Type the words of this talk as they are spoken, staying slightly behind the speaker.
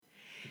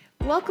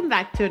Welcome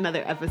back to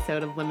another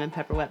episode of Lemon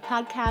Pepper Wet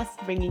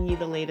Podcast, bringing you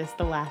the latest,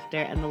 the laughter,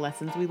 and the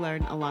lessons we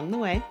learn along the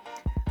way.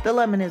 The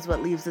lemon is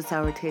what leaves a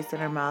sour taste in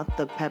our mouth.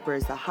 The pepper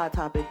is the hot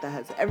topic that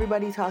has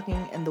everybody talking.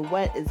 And the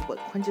wet is what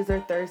quenches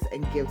our thirst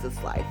and gives us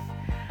life.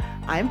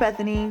 I'm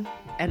Bethany.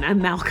 And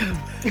I'm Malcolm.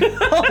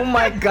 Oh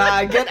my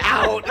God, get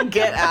out.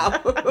 Get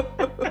out.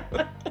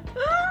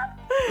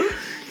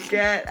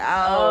 Get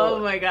out. Oh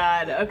my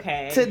God,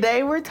 okay.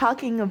 Today we're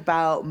talking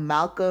about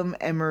Malcolm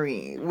and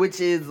Marie, which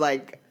is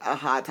like a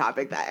hot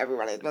topic that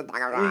everybody's been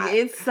talking about.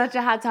 It's such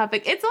a hot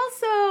topic. It's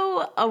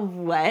also a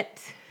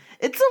wet.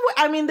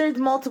 There's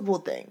multiple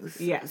things.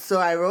 Yeah. So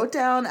I wrote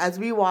down, as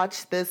we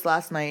watched this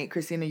last night,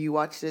 Christina, you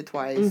watched it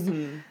twice.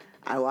 Mm-hmm.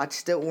 I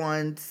watched it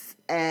once,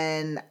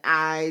 and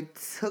I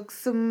took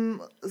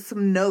some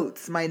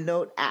notes. My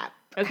note app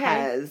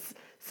has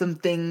some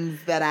things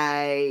that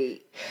I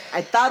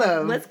thought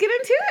of. Let's get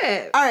into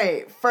it. All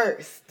right,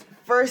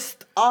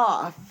 first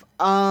off,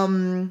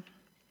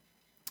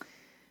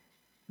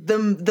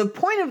 the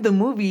point of the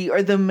movie,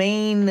 or the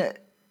main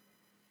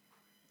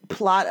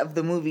plot of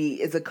the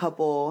movie, is a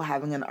couple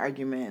having an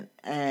argument,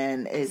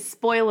 and it's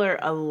Spoiler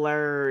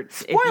alert.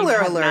 If you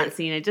have not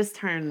seen it, just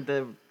turn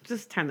the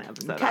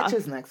episode off. Catch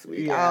us next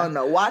week. Yeah. I don't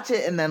know. Watch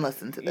it and then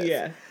listen to this.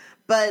 Yeah.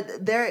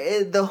 But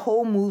the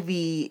whole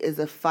movie is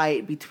a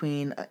fight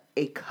between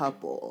a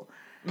couple.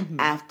 Mm-hmm.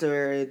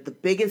 After the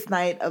biggest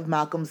night of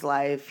Malcolm's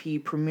life, he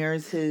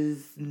premieres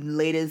his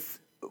latest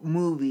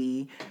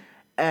movie,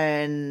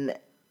 and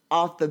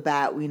off the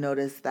bat, we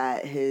notice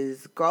that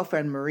his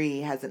girlfriend,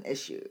 Marie, has an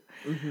issue.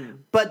 Mm-hmm.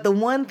 But the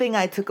one thing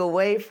I took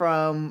away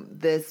from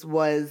this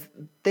was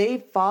they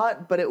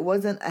fought, but it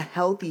wasn't a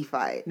healthy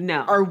fight.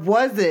 No. Or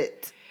was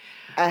it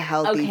a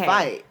healthy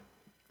fight?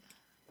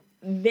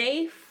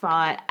 They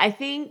fought. I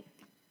think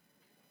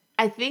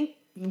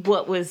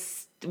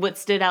what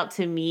stood out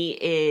to me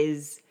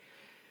is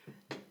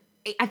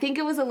I think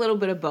it was a little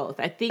bit of both.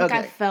 I think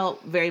I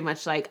felt very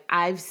much like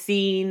I've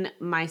seen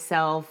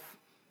myself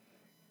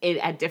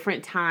at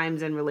different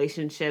times in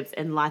relationships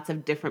and lots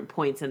of different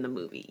points in the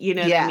movie. You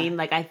know what I mean?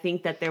 Like, I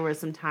think that there were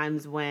some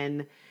times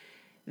when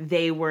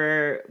they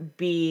were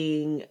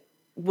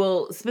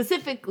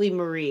specifically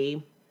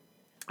Marie,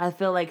 I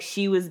feel like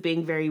she was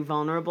being very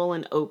vulnerable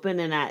and open,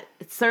 and at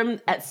certain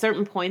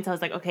points I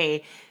was like,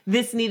 okay,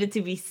 this needed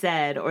to be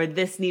said or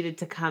this needed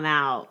to come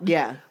out.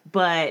 Yeah.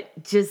 But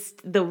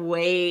just the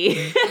way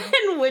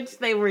in which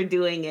they were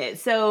doing it.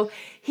 So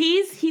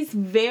he's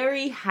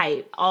very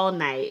hype all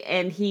night,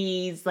 and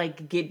he's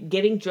like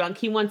getting drunk.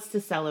 He wants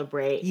to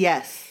celebrate.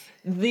 Yes.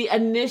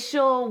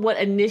 What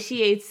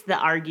initiates the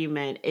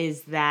argument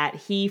is that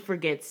he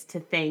forgets to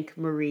thank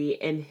Marie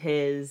in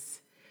his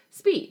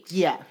speech.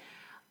 Yeah.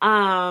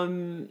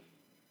 And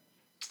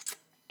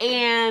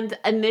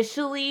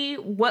initially,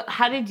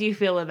 how did you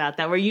feel about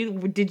that?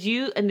 Did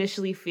you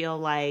initially feel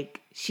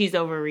like she's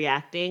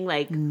overreacting?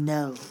 Like,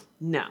 no.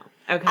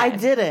 Okay. I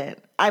didn't.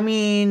 I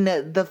mean,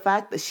 the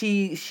fact that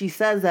she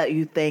says that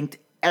you thanked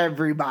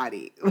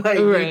everybody,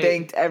 you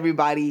thanked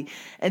everybody,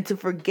 and to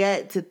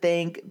forget to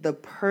thank the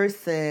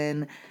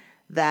person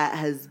that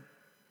has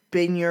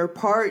been your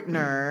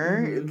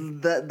partner,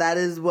 that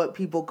is what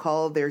people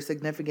call their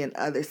significant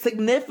other. Is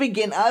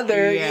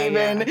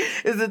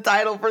a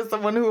title for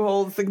someone who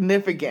holds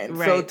significance.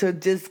 Right. So to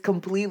just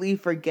completely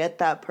forget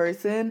that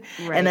person,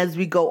 and as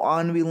we go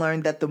on, we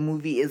learn that the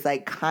movie is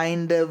like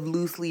kind of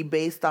loosely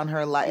based on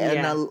her life,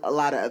 and a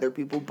lot of other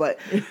people, but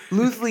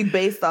loosely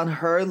based on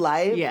her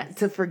life. Yes.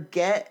 To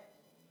forget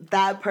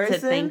that person, to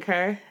thank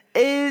her,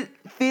 it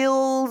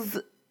feels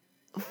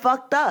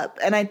fucked up.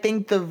 And I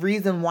think the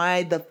reason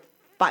why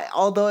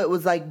although it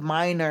was like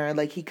minor,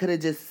 like he could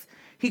have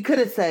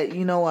said,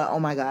 you know what,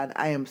 oh my God,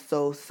 I am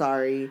so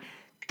sorry.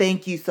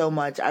 Thank you so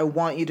much. I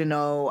want you to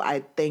know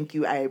I thank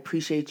you. I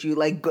appreciate you.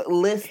 Like,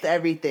 list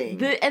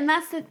everything. And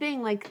that's the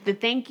thing. Like, the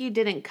thank you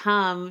didn't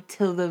come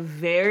till the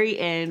very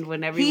end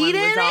when everyone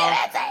was all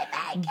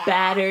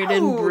battered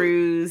and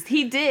bruised.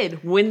 He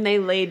did. When they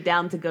laid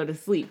down to go to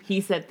sleep,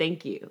 he said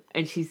thank you.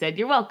 And she said,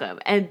 you're welcome.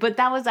 But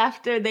that was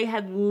after they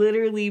had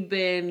literally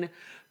been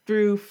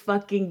through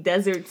fucking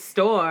Desert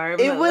Storm.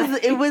 It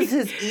was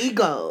his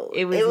ego.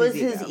 It was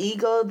his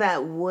ego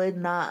that would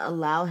not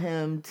allow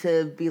him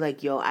to be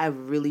like, yo, I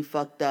really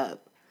fucked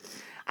up.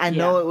 I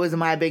know it was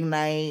my big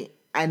night.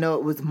 I know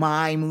it was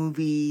my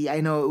movie.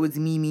 I know it was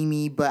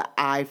me, but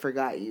I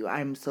forgot you.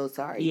 I'm so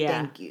sorry. Yeah.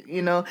 Thank you.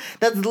 You know,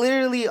 that's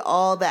literally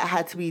all that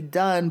had to be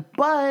done.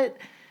 But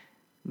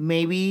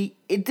maybe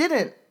it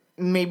didn't.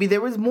 Maybe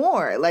there was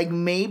more. Like,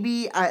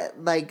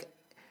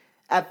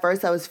 at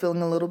first, I was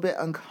feeling a little bit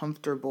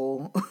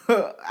uncomfortable.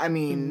 I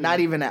mean,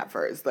 not even at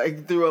first.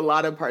 Like, through a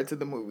lot of parts of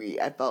the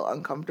movie, I felt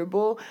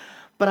uncomfortable.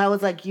 But I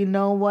was like, you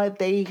know what?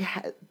 They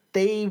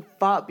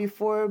fought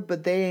before,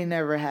 but they ain't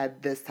never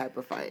had this type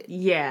of fight.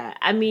 Yeah.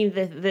 I mean,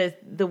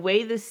 the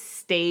way the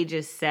stage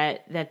is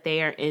set, that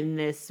they are in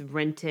this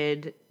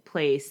rented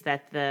place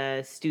that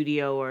the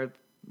studio or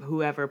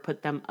whoever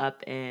put them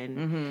up in.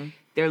 Mm-hmm.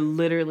 They're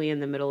literally in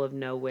the middle of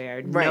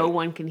nowhere. Right. No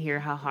one can hear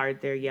how hard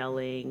they're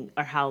yelling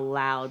or how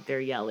loud they're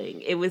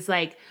yelling. It was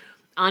like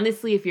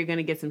honestly, if you're going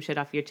to get some shit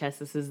off your chest,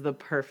 this is the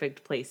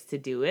perfect place to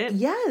do it.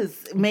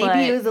 Yes.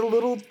 Maybe it was a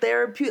little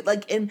therapeutic,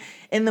 like in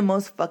the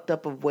most fucked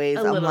up of ways.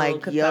 I'm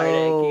like,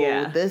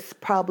 this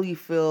probably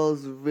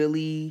feels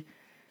really,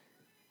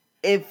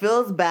 it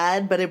feels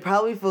bad, but it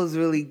probably feels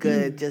really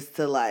good just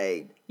to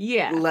like,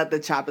 let the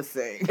chopper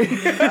sing.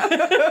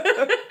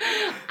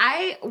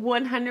 I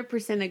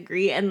 100%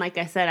 agree. And like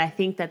I said, I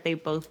think that they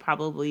both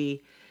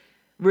probably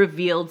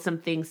revealed some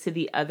things to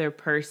the other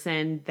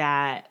person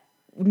that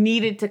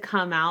needed to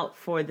come out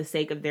for the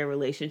sake of their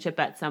relationship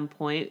at some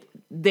point.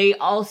 They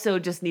also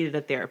just needed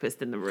a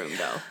therapist in the room,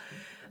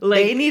 though.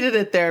 Like, they needed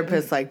a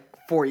therapist like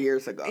 4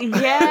 years ago.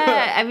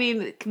 Yeah, I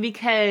mean,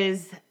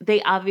 because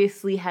they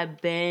obviously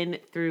have been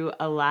through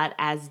a lot,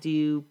 as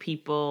do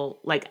people,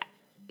 like,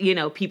 you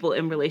know, people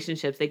in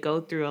relationships. They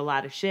go through a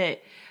lot of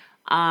shit.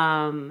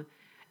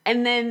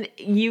 And then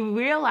you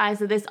realize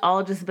that this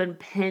all just been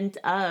pent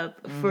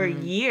up for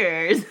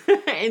years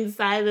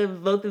inside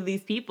of both of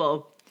these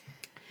people.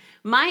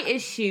 My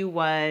issue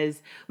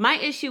with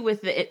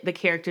the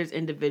characters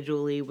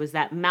individually was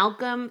that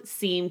Malcolm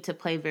seemed to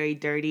play very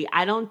dirty.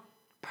 I don't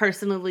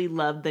personally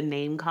love the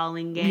name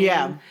calling game.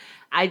 Yeah.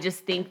 I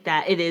just think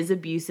that it is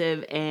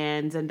abusive,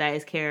 and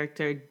Zendaya's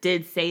character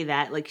did say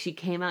that. Like, she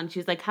came out and she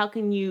was like, how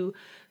can you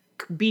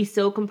be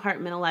so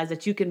compartmentalized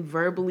that you can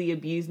verbally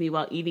abuse me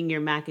while eating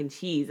your mac and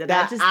cheese? And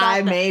that I just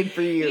thought made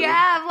for you.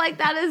 Yeah, like,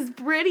 that is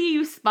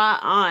pretty spot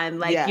on.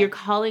 Like, you're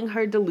calling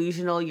her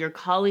delusional. You're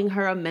calling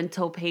her a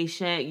mental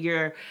patient.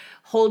 You're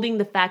holding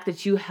the fact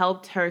that you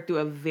helped her through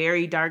a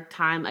very dark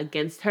time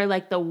against her.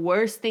 Like, the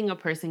worst thing a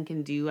person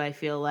can do, I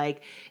feel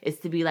like, is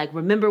to be like,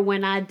 remember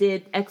when I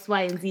did X,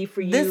 Y, and Z for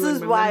you? This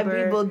is why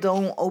people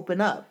don't open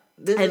up.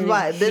 This is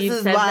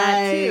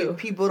why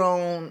people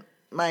don't,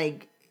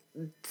 like,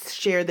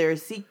 share their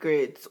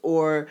secrets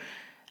or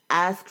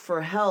ask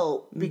for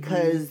help,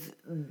 because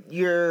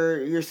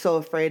you're so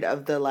afraid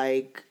of the,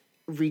 like,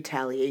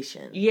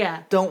 retaliation.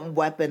 Yeah. Don't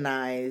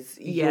weaponize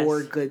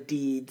your good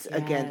deeds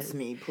against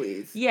me,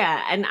 please.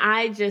 Yeah, and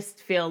I just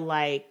feel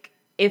like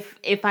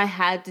if I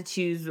had to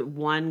choose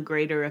one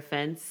greater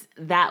offense,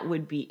 that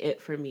would be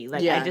it for me.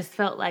 Like, I just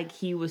felt like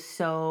he was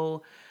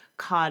so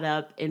caught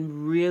up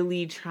in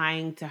really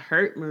trying to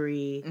hurt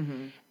Marie,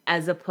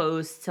 as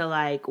opposed to,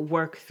 like,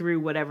 work through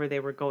whatever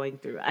they were going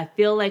through. I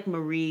feel like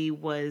Marie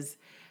was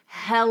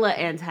hella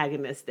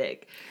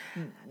antagonistic.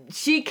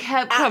 She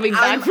kept coming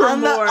back for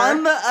more.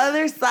 On the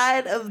other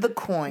side of the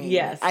coin,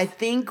 yes, I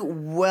think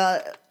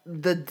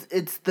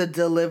it's the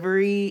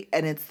delivery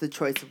and it's the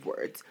choice of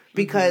words.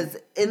 Because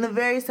in the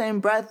very same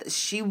breath,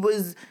 she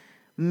was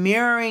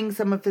mirroring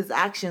some of his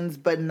actions,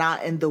 but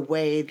not in the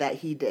way that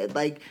he did.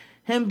 Like,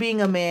 him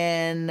being a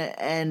man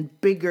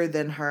and bigger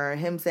than her,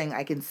 him saying,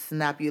 I can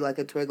snap you like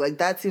a twig, like,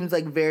 that seems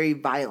like very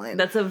violent.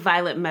 That's a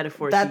violent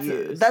metaphor to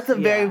use. That's a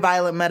very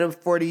violent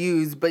metaphor to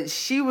use, but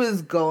she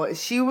was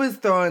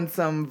throwing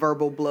some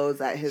verbal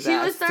blows at his ass.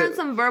 She was throwing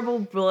some verbal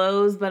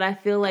blows, but I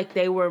feel like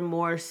they were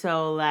more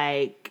so,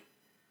 like,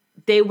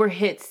 they were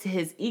hits to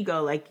his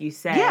ego, like you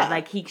said. Yeah.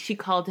 Like, she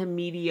called him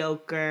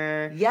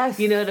mediocre. Yes.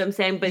 You know what I'm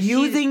saying? But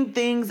using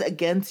things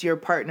against your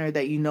partner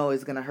that you know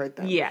is going to hurt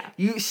them. Yeah.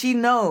 She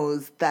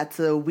knows that's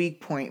a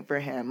weak point for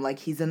him. Like,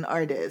 he's an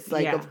artist.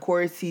 Like, of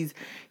course,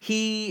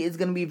 he is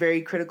going to be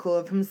very critical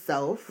of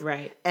himself.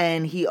 Right.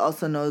 And he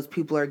also knows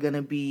people are going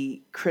to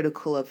be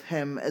critical of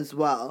him as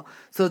well.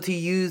 So to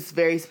use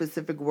very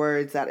specific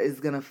words that is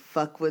going to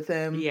fuck with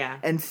him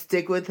and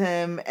stick with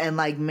him and,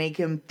 like, make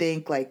him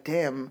think, like,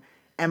 damn,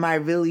 am I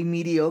really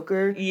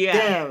mediocre? Yeah.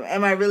 Damn,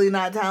 am I really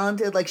not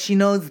talented? Like, she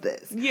knows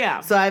this.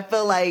 Yeah. So I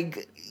feel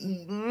like...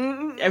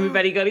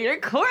 everybody go to your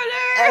corner.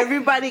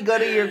 Everybody go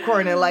to your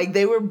corner. Like,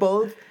 they were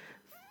both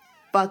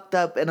fucked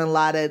up in a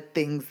lot of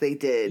things they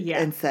did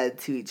and said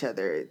to each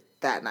other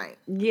that night.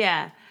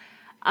 Yeah.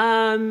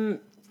 I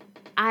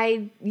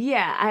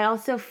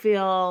also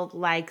feel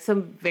like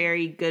some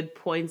very good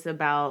points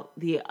about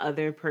the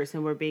other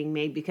person were being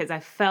made, because I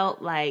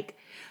felt like,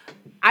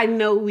 I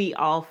know we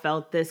all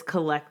felt this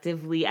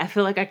collectively. I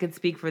feel like I could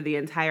speak for the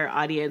entire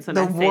audience when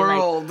I say,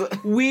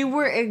 like, we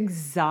were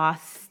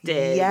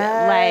exhausted.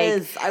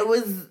 Yes, like, I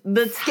was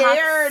the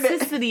scared.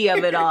 Toxicity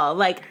of it all.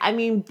 Like, I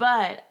mean,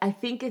 but I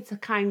think it's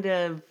kind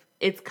of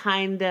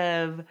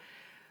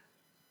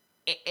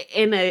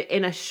in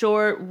a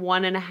short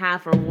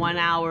 1.5 or 1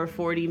 hour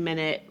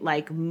 40-minute,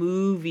 like,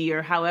 movie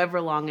or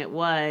however long it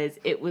was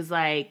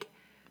like,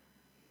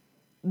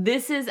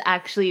 this is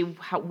actually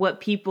what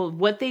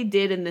they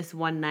did in this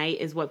one night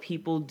is what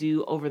people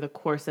do over the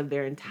course of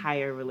their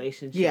entire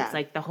relationships. Yeah.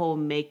 Like, the whole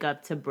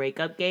makeup to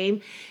breakup game.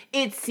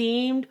 It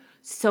seemed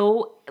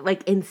so,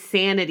 like,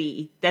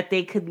 insanity that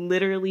they could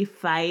literally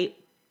fight,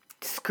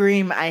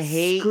 scream, I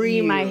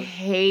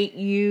hate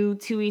you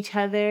to each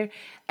other.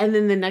 And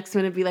then the next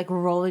one would be, like,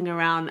 rolling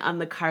around on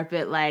the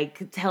carpet,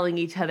 like, telling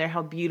each other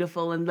how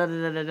beautiful and da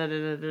da da da da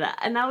da da.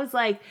 And I was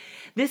like,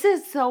 this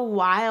is so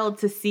wild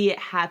to see it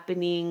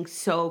happening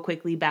so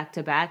quickly back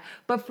to back.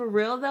 But for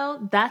real,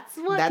 though, that's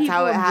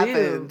how it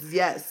happens.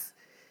 Yes.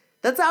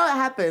 That's how it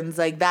happens.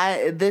 Like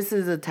that. This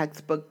is a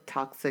textbook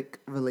toxic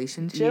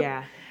relationship.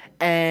 Yeah.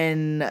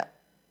 And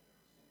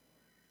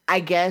I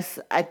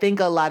think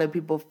a lot of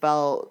people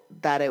felt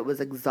that it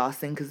was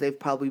exhausting because they've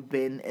probably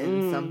been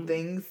in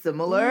something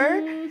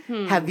similar.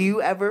 Mm-hmm. Have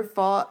you ever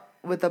fought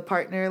with a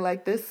partner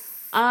like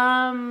this?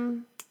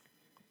 I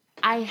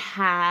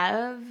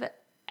have,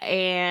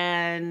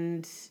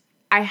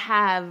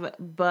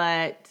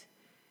 but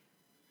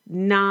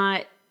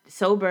not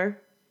sober.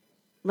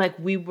 Like,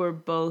 we were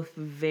both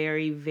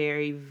very,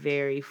 very,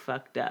 very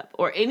fucked up.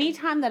 Or any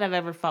time that I've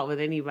ever fought with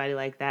anybody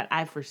like that,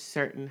 I for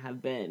certain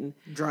have been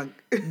drunk,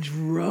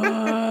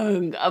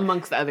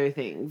 amongst other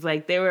things.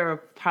 Like, there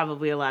were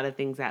probably a lot of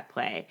things at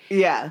play.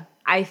 Yeah.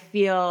 I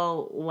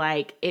feel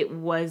like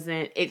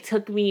it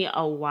took me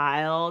a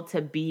while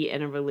to be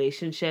in a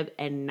relationship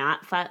and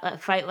not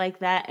fight like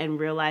that, and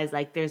realize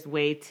like there's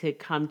way to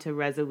come to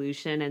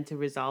resolution and to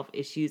resolve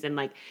issues. And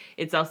like,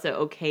 it's also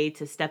okay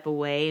to step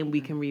away and we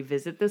can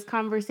revisit this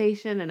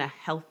conversation in a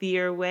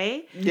healthier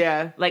way.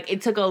 Yeah. Like,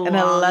 it took a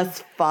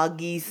less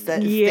foggy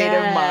state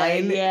of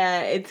mind.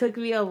 Yeah. It took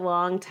me a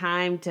long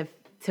time to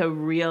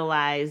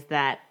realize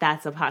that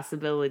that's a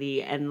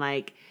possibility. And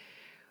like,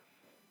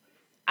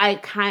 I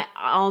kind of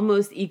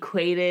almost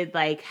equated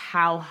like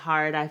how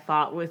hard I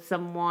fought with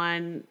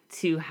someone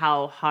to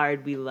how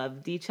hard we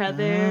loved each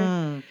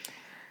other.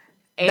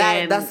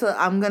 And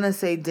I'm gonna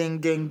say ding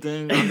ding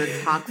ding on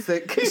the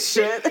toxic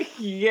shit.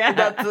 Yeah,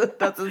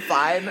 that's a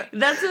sign.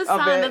 That's a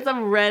sign. That's a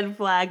red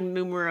flag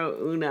numero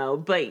uno.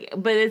 But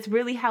it's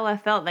really how I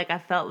felt. Like, I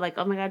felt like,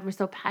 oh my God, we're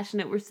so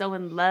passionate, we're so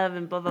in love,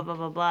 and blah blah blah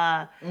blah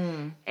blah.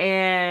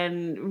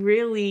 And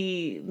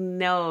really,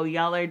 no,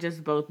 y'all are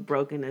just both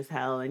broken as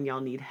hell, and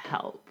y'all need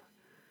help.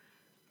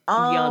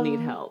 Y'all need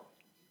help.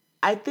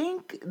 I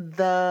think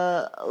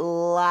the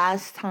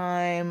last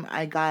time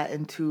I got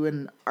into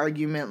an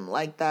argument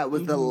like that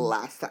was the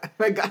last time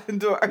I got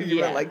into an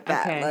argument like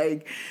that. Okay.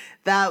 Like,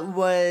 that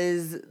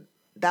was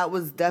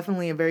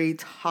definitely a very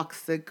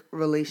toxic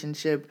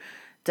relationship.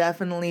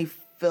 Definitely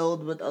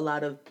filled with a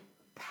lot of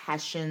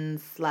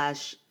passion /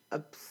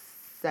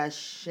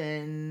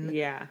 obsession.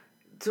 Yeah.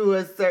 To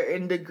a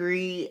certain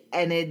degree,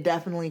 and it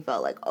definitely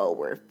felt like, oh,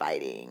 we're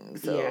fighting,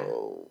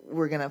 so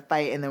we're gonna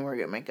fight and then we're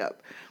gonna make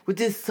up, which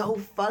is so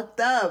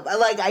fucked up.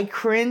 I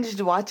cringed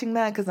watching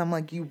that because I'm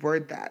like, you were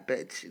that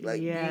bitch,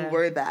 like you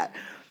were that.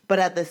 But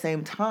at the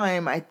same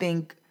time, I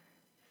think,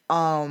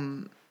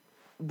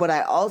 what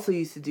I also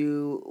used to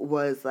do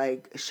was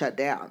like shut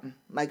down.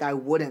 Like, I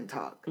wouldn't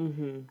talk.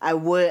 Mm-hmm. I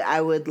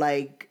would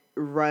like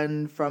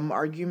run from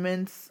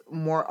arguments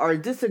more, or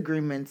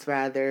disagreements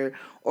rather,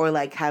 or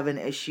like have an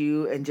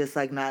issue and just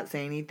like not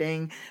say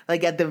anything.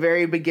 Like at the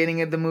very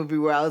beginning of the movie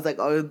where I was like,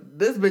 oh,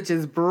 this bitch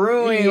is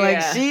brewing. Yeah.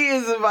 Like, she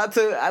is about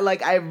to,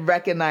 I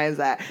recognize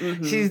that.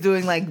 Mm-hmm. She's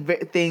doing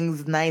like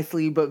things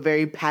nicely, but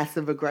very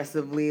passive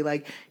aggressively.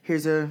 Like,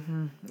 here's her,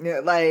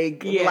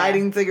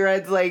 lighting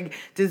cigarettes, like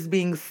just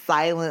being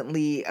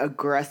silently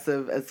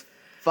aggressive as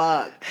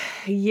fuck.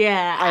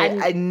 Yeah.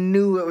 I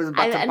knew it was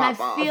about to pop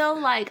off. And I feel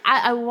like,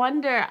 I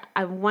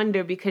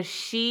wonder because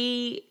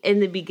she, in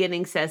the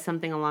beginning, says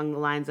something along the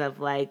lines of,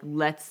 like,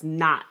 let's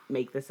not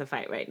make this a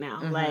fight right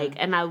now. Mm-hmm. Like,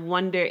 and I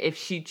wonder if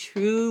she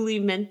truly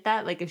meant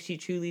that, like, if she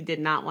truly did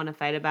not want to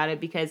fight about it,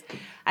 because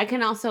I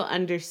can also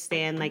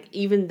understand, like,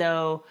 even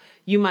though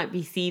you might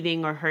be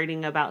seething or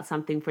hurting about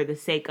something for the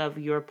sake of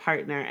your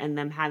partner and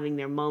them having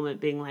their moment,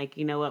 being like,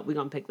 you know what, we're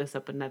going to pick this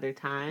up another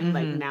time. Mm-hmm.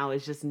 Like, now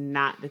is just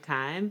not the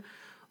time.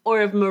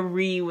 Or if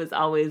Marie was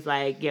always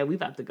like, yeah, we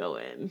about to go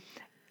in.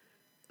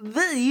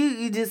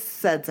 You just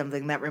said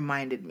something that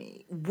reminded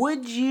me.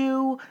 Would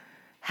you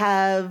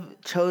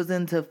have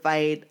chosen to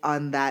fight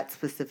on that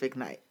specific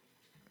night?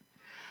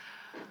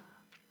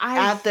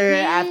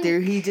 After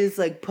he just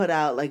like put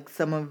out like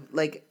some of,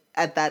 like,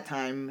 at that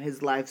time,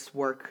 his life's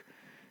work,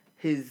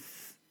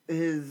 his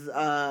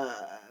I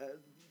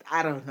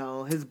don't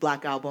know, his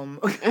Black Album.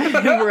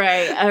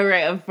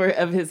 right,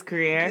 of his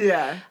career.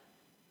 Yeah.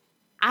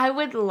 I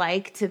would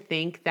like to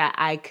think that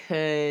I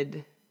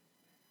could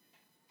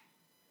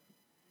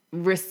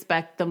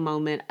respect the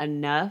moment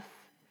enough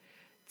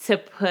to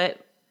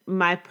put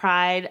my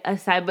pride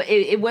aside. But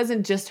it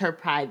wasn't just her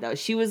pride, though.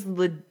 She was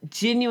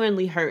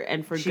genuinely hurt,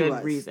 and for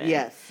good reason.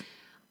 Yes.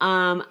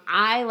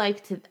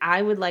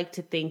 I would like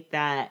to think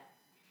that,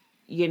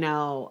 you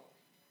know,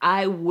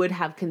 I would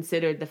have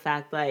considered the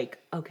fact, like,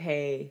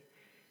 okay,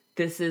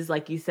 this is,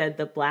 like you said,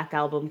 the Black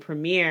Album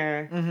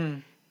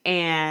premiere,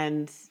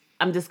 and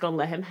I'm just gonna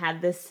let him have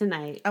this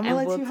tonight, and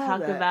we'll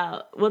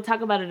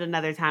talk about it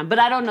another time. But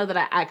I don't know that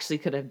I actually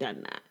could have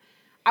done that.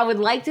 I would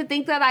like to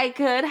think that I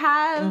could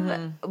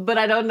have, but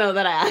I don't know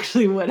that I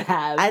actually would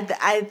have.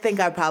 I think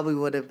I probably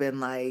would have been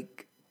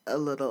like a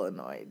little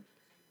annoyed.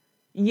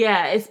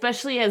 Yeah,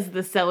 especially as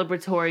the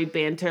celebratory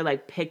banter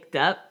like picked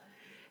up,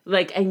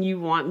 like, and you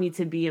want me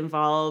to be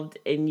involved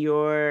in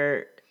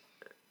your,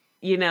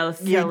 you know,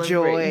 celebrate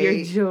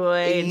your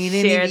joy and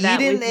share that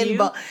with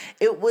you.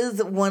 It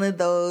was one of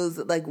those,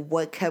 like,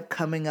 what kept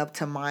coming up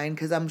to mind,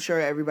 because I'm sure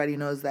everybody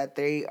knows that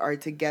they are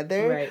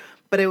together. Right.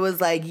 but it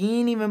was like, you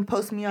didn't even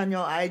post me on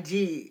your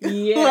IG.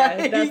 Yeah,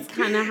 like, that's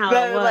kind of how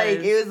it was. Like,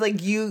 it was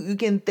like, you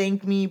can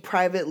thank me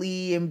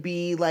privately and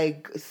be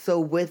like so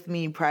with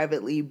me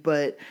privately,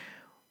 but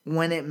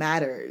when it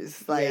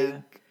matters,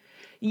 like.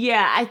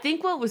 Yeah, I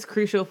think what was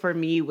crucial for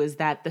me was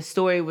that the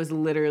story was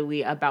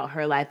literally about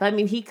her life. I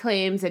mean, he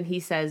claims and he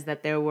says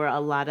that there were a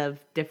lot of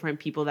different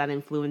people that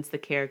influenced the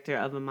character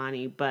of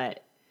Imani,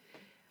 but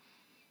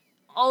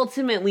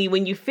ultimately,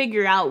 when you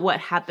figure out what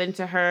happened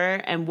to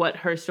her and what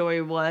her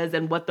story was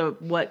and what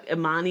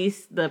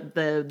Imani's the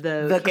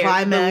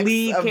climax the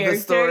lead of character,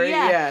 the story,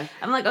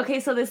 I'm like, okay,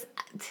 so this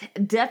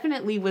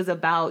definitely was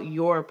about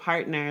your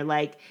partner,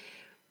 like.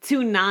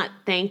 To not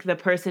thank the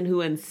person who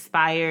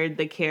inspired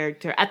the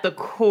character at the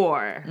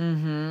core.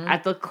 Mm-hmm.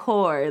 At the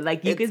core.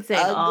 Like, you could say,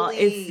 ugly.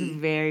 It's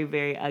very,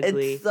 very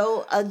ugly. It's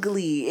so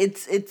ugly.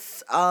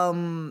 It's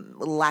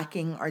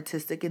lacking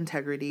artistic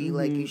integrity. Mm-hmm.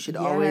 Like, you should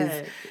always...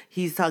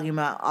 He's talking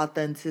about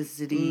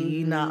authenticity. Mm-hmm.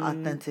 You're not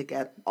authentic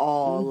at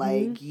all.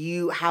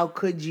 Mm-hmm. Like, how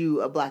could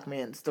you, a black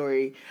man's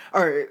story,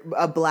 or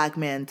a black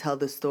man tell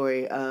the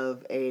story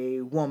of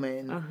a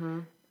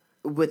woman...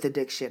 with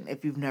addiction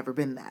if you've never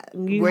been that?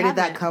 Where did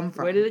that come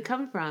from? Where did it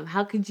come from?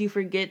 How could you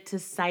forget to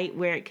cite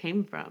where it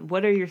came from?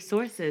 What are your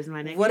sources,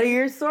 my nigga? What are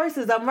your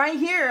sources? I'm right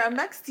here. I'm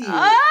next to you.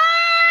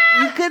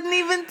 You couldn't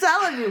even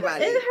tell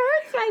everybody. It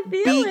hurts my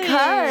feelings.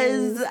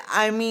 Because,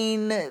 I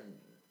mean,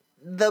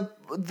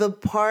 the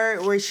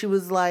part where she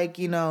was like,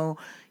 you know,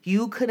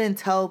 you couldn't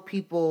tell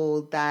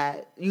people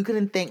that, you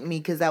couldn't thank me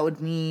because that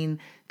would mean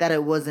that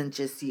it wasn't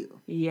just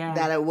you. Yeah.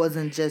 That it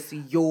wasn't just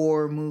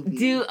your movie.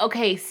 Dude,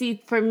 okay,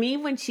 see, for me,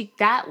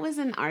 that was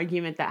an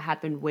argument that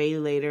happened way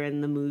later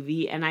in the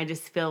movie, and I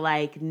just feel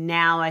like,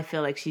 now I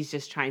feel like she's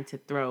just trying to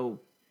throw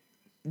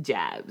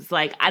jabs.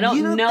 Like, I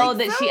don't know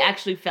that she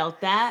actually felt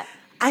that.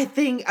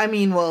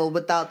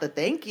 Without the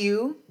thank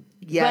you,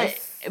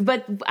 yes.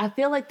 But I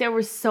feel like there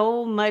was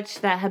so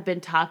much that had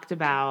been talked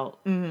about,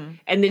 and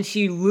then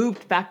she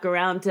looped back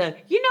around to,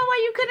 you know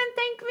why you couldn't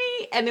thank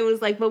me? And it was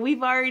like, but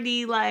we've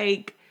already,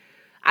 like...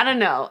 I don't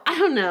know. I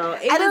don't know.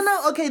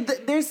 Okay,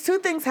 there's two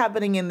things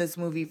happening in this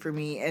movie for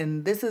me,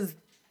 and this is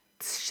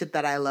shit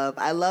that I love.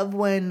 I love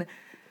when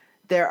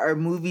there are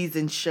movies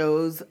and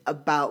shows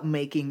about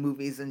making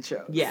movies and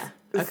shows. Yeah.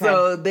 Okay.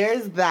 So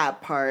there's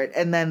that part,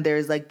 and then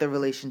there's like the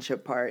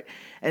relationship part.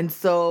 And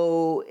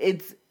so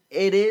it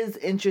is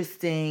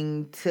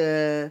interesting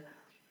to,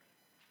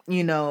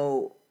 you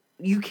know,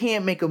 you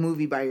can't make a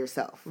movie by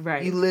yourself.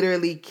 Right. You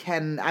literally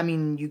can. I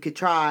mean, you could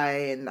try,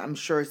 and I'm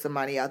sure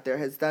somebody out there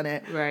has done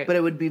it. Right. But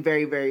it would be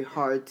very, very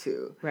hard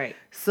to. Right.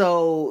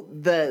 So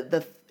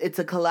it's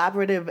a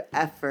collaborative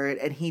effort,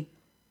 and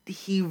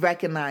he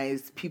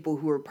recognized people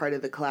who were part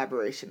of the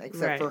collaboration,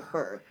 except for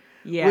her.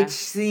 Yeah. Which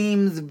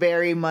seems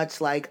very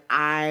much like,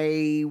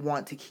 I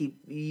want to keep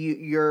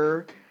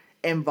your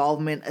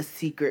involvement a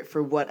secret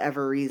for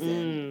whatever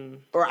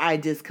reason. Or I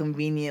just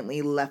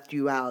conveniently left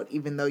you out,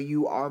 even though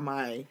you are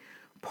my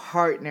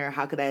partner.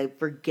 How could I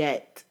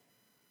forget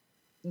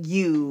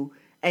you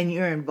and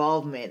your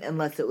involvement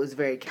unless it was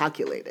very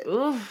calculated?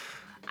 Oof.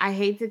 I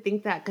hate to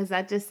think that, because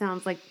that just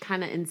sounds like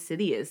kind of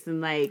insidious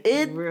and like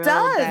it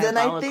does.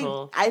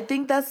 Diabolical. And I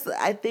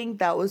think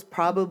that was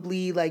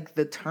probably like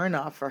the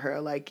turnoff for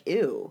her. Like,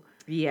 ew.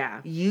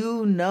 Yeah.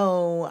 You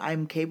know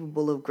I'm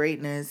capable of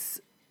greatness.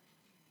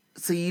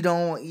 So you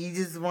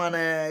just want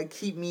to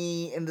keep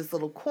me in this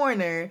little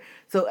corner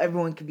so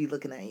everyone could be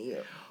looking at you.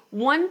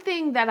 One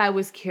thing that I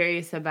was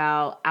curious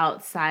about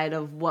outside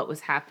of what was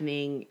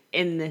happening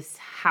in this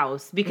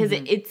house, because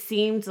it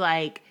seemed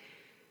like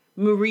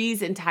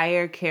Marie's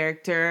entire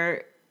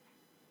character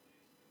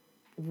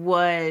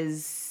there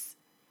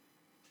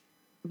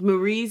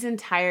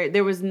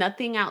was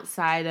nothing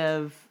outside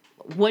of,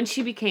 once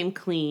she became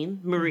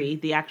clean, Marie,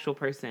 the actual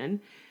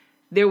person,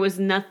 there was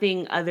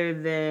nothing other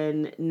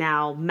than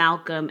now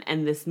Malcolm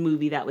and this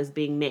movie that was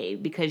being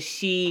made. Because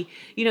she,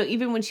 you know,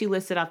 even when she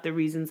listed off the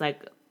reasons,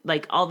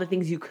 like all the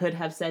things you could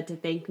have said to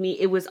thank me,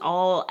 it was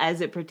all as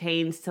it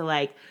pertains to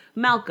like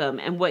Malcolm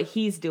and what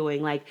he's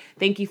doing. Like,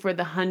 thank you for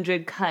the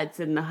 100 cuts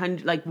and the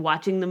 100, like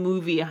watching the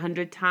movie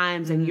 100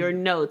 times and your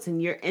notes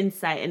and your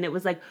insight. And it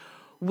was like,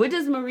 what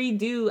does Marie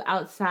do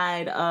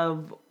outside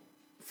of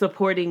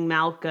supporting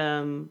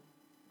Malcolm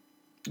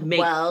make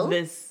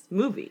this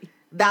movie?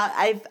 That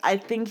I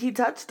think he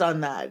touched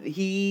on that.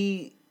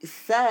 He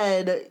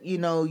said, you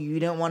know, you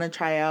didn't want to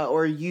try out,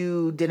 or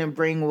you didn't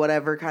bring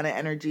whatever kind of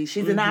energy.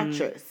 She's an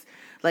actress.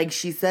 Like,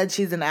 she said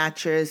she's an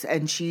actress,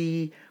 and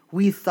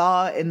we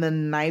saw in the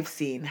knife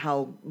scene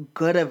how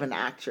good of an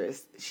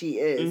actress she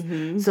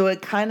is. So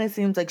it kind of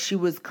seems like she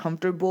was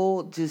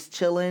comfortable just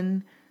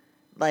chilling,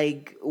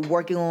 like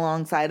working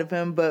alongside of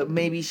him, but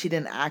maybe she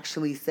didn't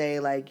actually say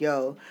like,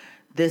 yo,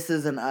 this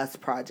is an us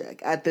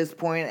project. At this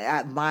point,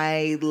 at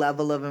my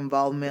level of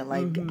involvement,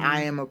 like,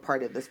 I am a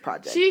part of this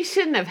project. She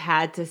shouldn't have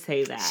had to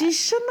say that. She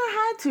shouldn't have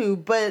had to,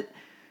 but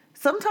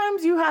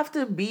sometimes you have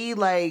to be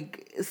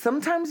like,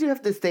 sometimes you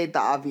have to state the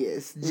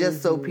obvious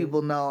just so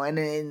people know. And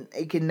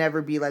it can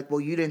never be like, well,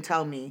 you didn't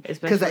tell me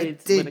because I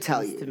did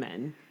tell you. To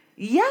men.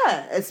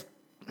 Yeah,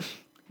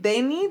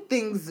 they need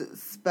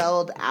things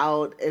spelled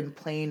out in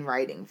plain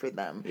writing for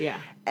them. Yeah.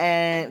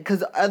 And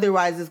because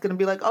otherwise it's going to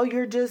be like, oh,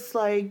 you're just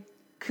like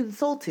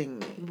consulting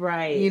me.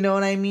 Right. You know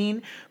what I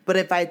mean? But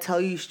if I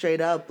tell you straight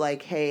up,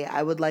 like, hey,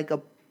 I would like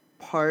a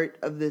part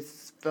of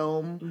this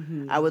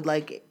film, I would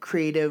like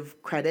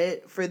creative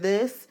credit for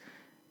this,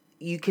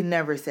 you can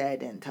never say I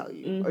didn't tell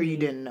you or you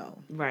didn't know.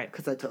 Right.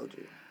 Because I told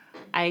you.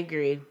 I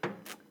agree.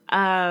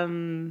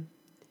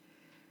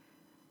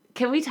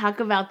 Can we talk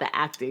about the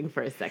acting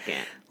for a second?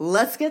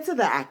 Let's get to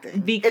the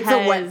acting. Because, it's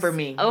a wet for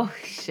me. Oh,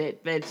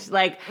 shit, bitch.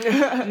 Like,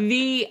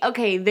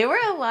 there were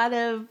a lot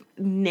of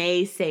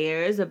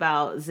naysayers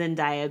about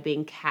Zendaya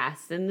being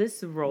cast in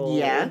this role.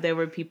 Yeah. There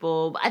were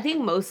people, I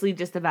think mostly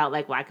just about,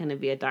 like, why couldn't it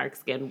be a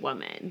dark-skinned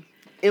woman?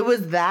 It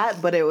was that,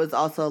 but it was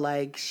also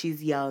like,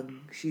 she's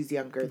young. She's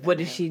younger than What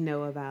does she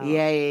know about?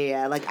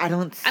 Yeah. Like, I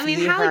don't see I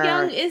mean, how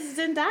young is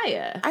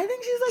Zendaya? I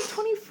think she's like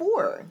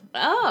 24.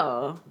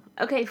 Oh,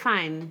 okay,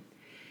 fine.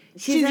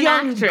 She's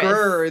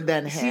younger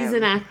than him. She's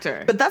an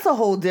actor. But that's a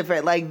whole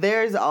different, like,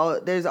 there's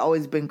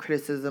always been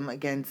criticism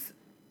against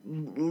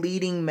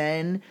leading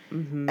men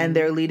and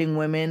their leading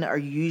women are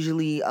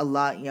usually a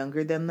lot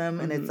younger than them.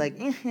 And it's like,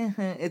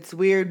 it's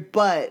weird.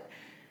 But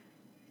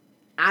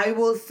I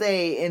will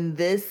say in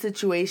this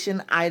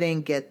situation, I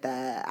didn't get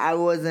that.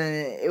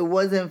 It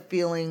wasn't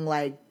feeling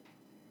like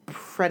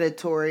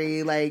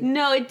predatory, like...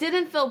 No, it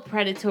didn't feel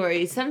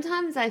predatory.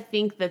 Sometimes I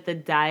think that the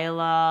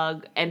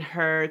dialogue and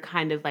her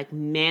kind of like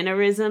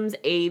mannerisms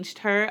aged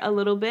her a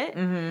little bit.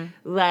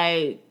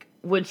 Like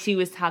when she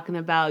was talking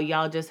about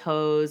y'all just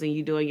hoes and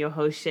you doing your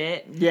hoe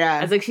shit. Yeah.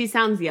 I was like, she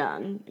sounds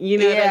young. You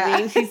know what I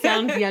mean? She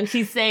sounds young.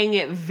 She's saying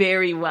it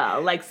very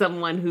well, like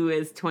someone who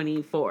is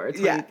 24,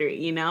 23,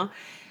 you know?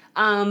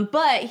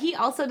 But he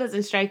also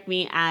doesn't strike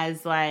me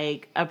as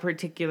like a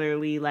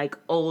particularly like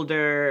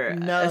older,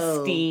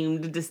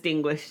 esteemed,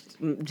 distinguished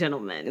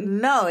gentleman.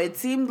 No, it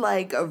seemed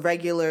like a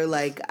regular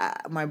like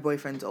my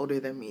boyfriend's older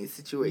than me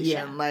situation.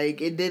 Yeah.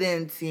 Like it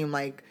didn't seem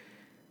like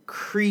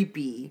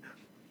creepy.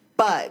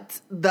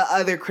 But the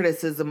other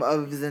criticism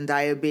of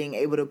Zendaya being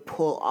able to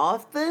pull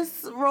off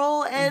this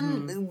role,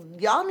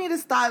 and y'all need to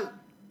stop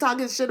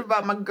talking shit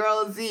about my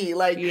girl Z.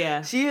 Like,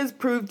 she has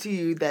proved to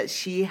you that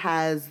she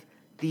has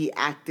the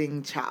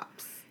acting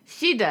chops.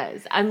 She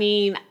does. I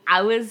mean,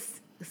 I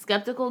was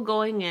skeptical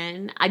going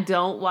in. I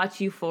don't watch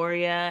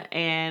Euphoria,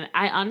 and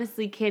I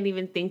honestly can't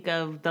even think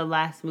of the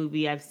last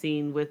movie I've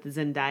seen with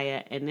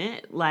Zendaya in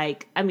it.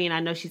 Like, I mean,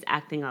 I know she's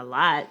acting a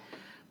lot,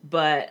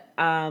 but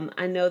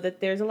I know that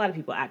there's a lot of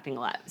people acting a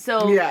lot. So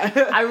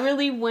I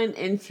really went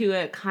into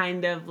it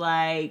kind of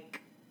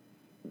like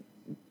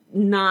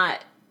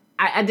not...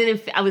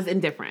 I was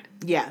indifferent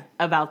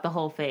about the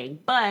whole thing,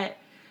 but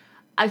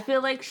I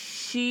feel like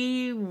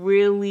she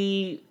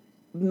really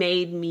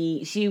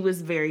she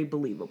was very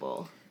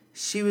believable.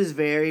 She was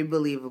very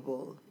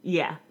believable.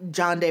 Yeah.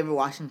 John David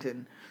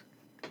Washington,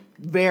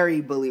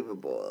 very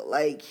believable.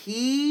 Like,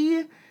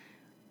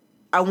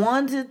 I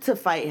wanted to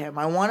fight him.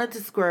 I wanted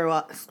to square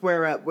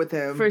up with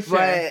him. For sure.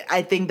 But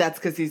I think that's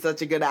because he's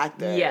such a good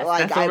actor. Yes,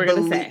 like, that's what we're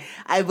going to say.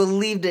 I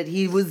believed it.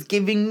 He was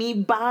giving me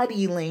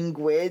body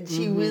language.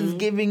 He was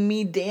giving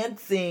me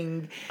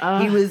dancing.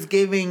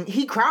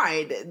 He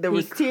cried. There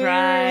was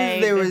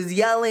tears. There was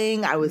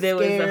yelling. I was scared.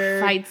 There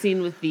was a fight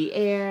scene with the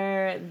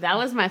air. That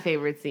was my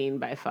favorite scene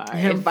by far.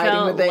 It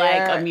felt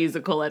like a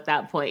musical at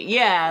that point.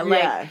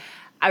 Yeah,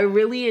 I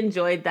really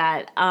enjoyed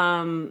that.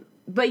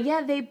 But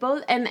yeah, they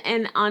both,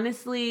 and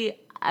honestly,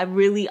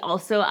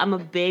 I'm a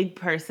big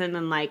person,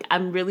 and like,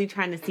 I'm really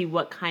trying to see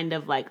what kind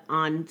of like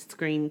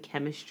on-screen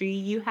chemistry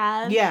you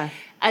have. Yeah.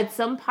 At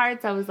some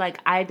parts, I was like,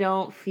 I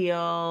don't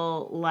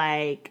feel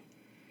like,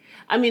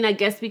 I mean, I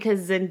guess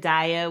because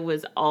Zendaya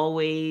was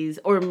always,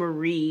 or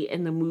Marie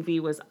in the movie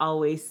was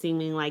always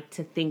seeming like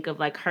to think of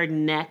like her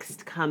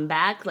next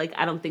comeback. Like,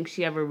 I don't think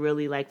she ever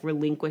really like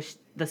relinquished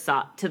the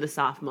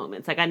soft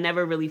moments. Like, I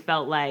never really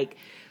felt like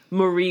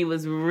Marie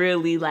was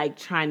really like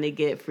trying to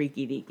get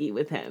freaky deaky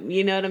with him.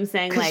 You know what I'm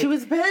saying? Like, she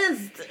was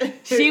pissed.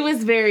 She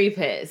was very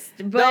pissed.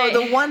 But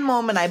the one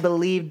moment I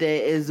believed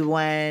it is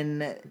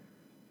when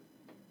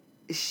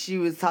she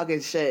was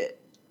talking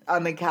shit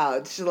on the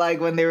couch, like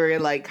when they were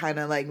like kind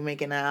of like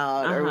making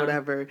out or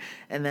whatever,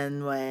 and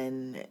then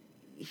when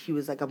he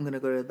was like, I'm gonna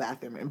go to the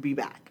bathroom and be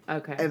back.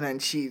 Okay. And then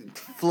she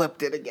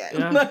flipped it again.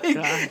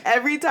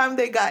 Every time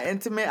they got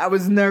intimate, I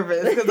was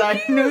nervous because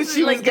I knew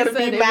she was gonna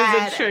be mad.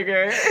 It was a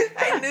trigger.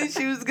 I knew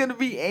she was gonna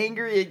be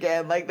angry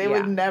again. Like they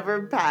would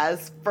never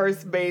pass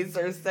first base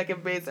or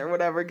second base or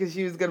whatever because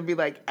she was gonna be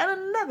like, and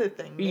another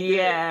thing.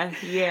 Yeah.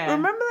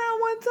 Remember that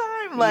one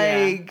time?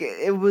 Like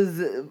it was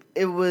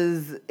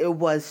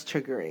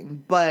triggering.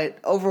 But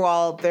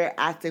overall, their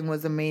acting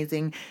was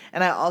amazing,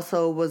 and I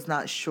also was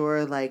not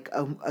sure like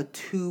a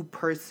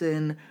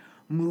 2-person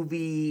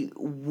movie,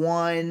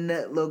 one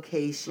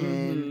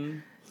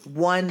location,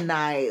 one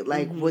night,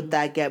 like would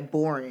that get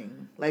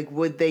boring? Like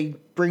would they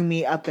bring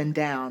me up and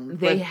down?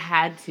 They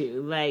had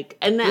to, like,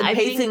 and the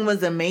pacing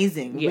was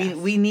amazing. Yes.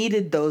 We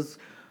needed those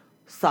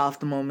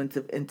soft moments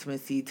of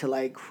intimacy to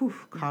like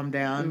calm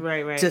down.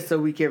 Right. Just so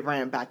we can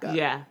ramp back up.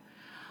 Yeah.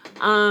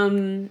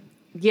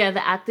 Yeah,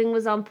 the acting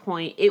was on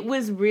point. It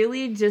was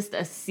really just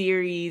a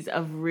series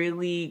of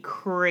really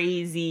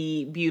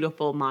crazy,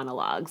 beautiful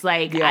monologues.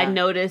 Like, I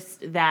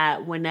noticed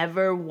that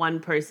whenever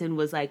one person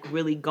was, like,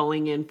 really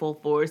going in full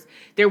force,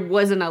 there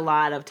wasn't a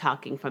lot of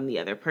talking from the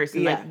other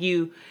person. Yeah.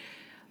 Like,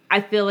 I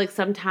feel like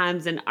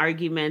sometimes in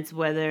arguments,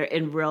 whether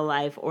in real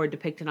life or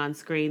depicted on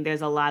screen,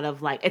 there's a lot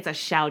of like, it's a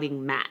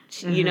shouting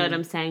match. You know what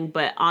I'm saying?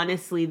 But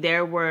honestly,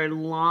 there were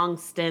long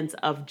stints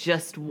of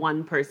just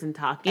one person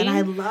talking. And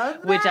I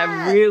love that. Which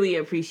I really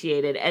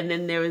appreciated. And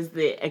then there was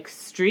the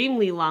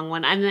extremely long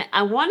one. And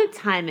I want to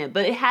time it,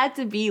 but it had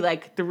to be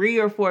like 3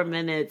 or 4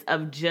 minutes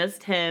of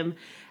just him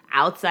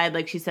outside.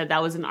 Like she said,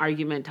 that was an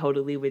argument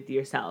totally with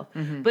yourself.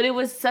 But it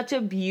was such a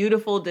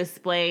beautiful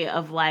display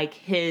of like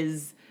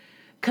his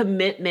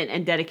commitment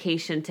and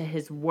dedication to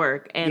his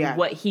work and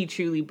what he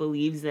truly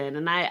believes in.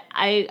 And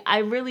I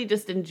really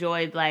just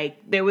enjoyed, like,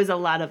 there was a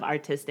lot of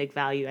artistic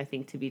value, I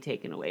think, to be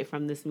taken away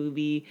from this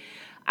movie.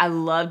 I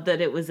loved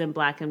that it was in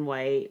black and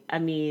white. I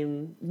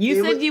mean,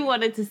 you said you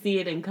wanted to see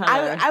it in color.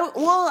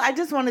 I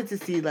just wanted to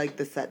see, like,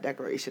 the set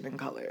decoration in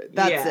color.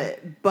 That's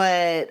it.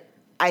 But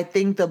I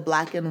think the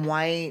black and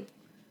white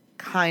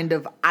kind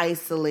of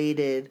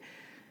isolated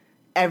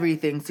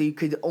everything, so you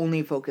could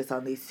only focus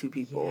on these two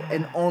people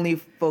and only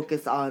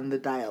focus on the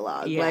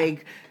dialogue.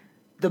 Like,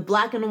 the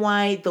black and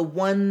white, the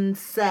one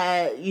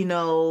set, you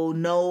know,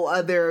 no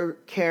other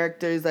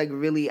characters, like,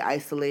 really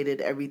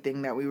isolated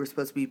everything that we were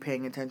supposed to be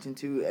paying attention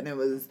to, and it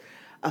was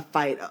a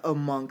fight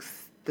amongst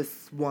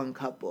this one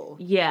couple.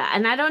 Yeah,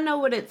 and I don't know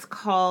what it's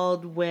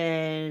called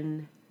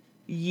when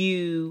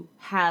you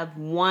have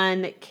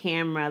one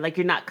camera, like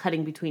you're not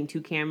cutting between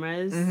two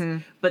cameras,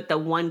 but the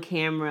one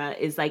camera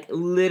is like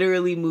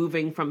literally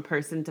moving from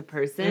person to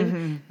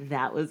person.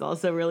 That was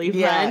also really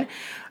fun.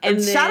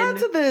 And shout out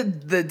to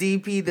the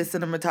DP, the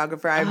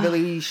cinematographer. I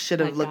really should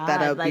have looked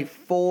that up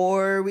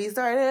before we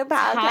started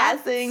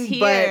podcasting.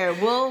 But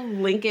we'll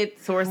link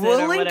it, source it, or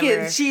whatever. We'll link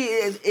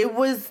it. It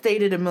was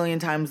stated a million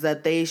times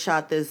that they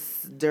shot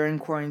this during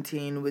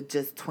quarantine with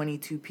just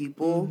 22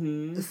 people.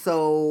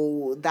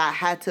 So that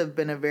had to have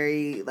been a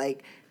very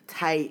like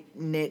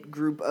tight-knit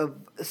group of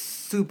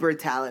super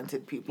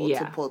talented people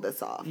to pull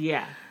this off.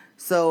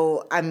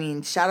 So I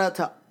mean, shout out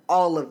to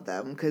all of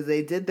them because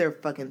they did their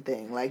fucking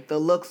thing. Like, the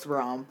looks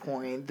were on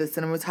point, the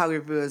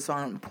cinematography was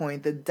on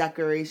point, the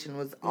decoration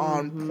was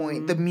on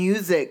point, the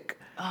music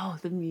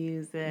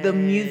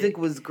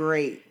was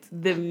great.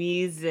 The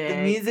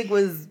music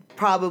was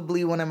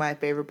probably one of my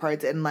favorite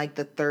parts, and like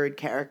the third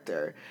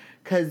character,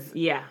 because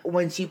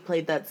when she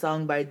played that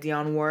song by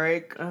Dionne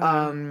Warwick,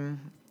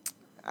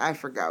 I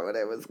forgot what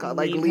it was called.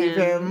 Leave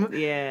him.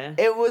 Yeah.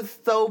 It was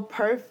so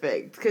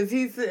perfect because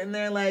he's sitting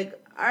there like,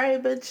 all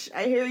right, bitch,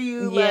 I hear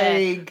you.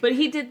 Yeah. But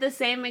he did the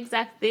same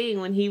exact thing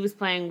when he was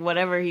playing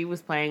whatever he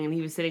was playing, and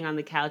he was sitting on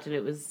the couch, and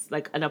it was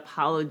like an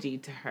apology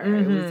to her.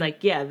 It was like,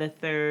 the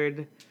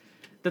third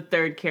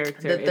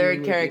character. The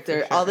third character.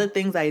 Sure. All the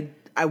things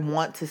I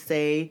want to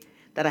say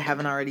that I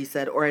haven't already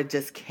said, or I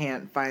just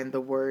can't find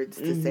the words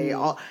to say.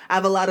 I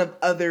have a lot of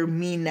other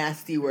mean,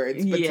 nasty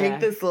words, but take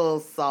this little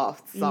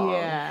soft song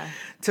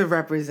to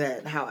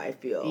represent how I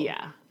feel.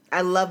 Yeah.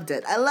 I loved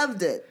it.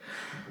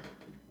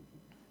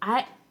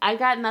 I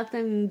got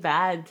nothing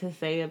bad to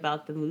say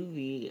about the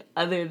movie,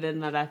 other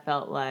than that I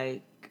felt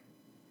like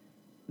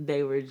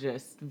they were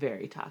just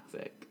very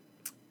toxic.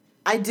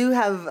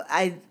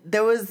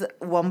 There was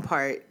one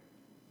part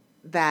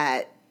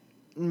that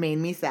made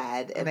me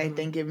sad, and I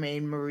think it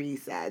made Marie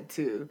sad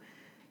too.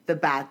 The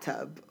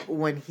bathtub,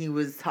 when he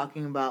was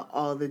talking about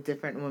all the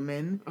different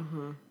women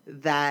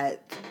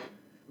that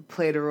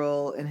played a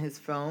role in his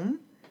film.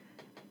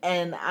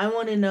 And I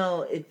want to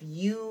know if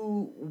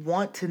you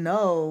want to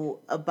know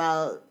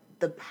about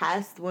the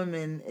past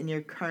women in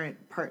your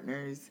current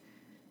partners,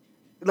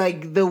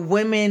 like the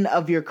women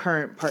of your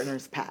current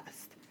partner's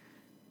past.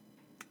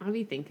 I'll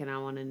be thinking I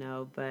want to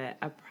know, but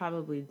I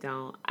probably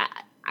don't.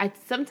 I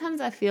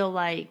sometimes I feel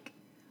like,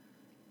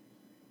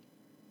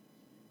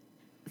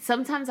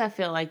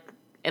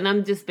 and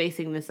I'm just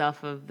basing this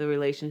off of the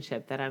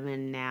relationship that I'm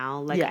in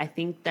now. Like, I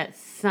think that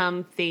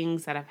some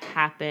things that have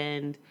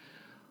happened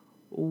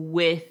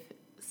with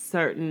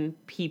certain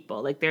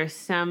people, like there's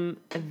some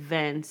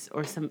events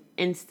or some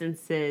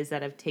instances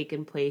that have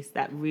taken place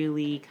that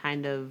really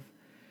kind of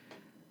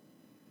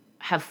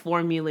have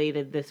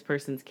formulated this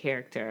person's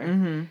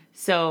character.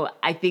 So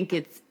I think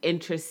it's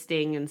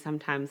interesting and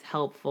sometimes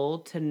helpful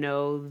to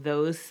know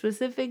those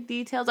specific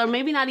details, or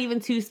maybe not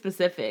even too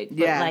specific,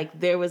 but like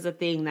there was a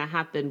thing that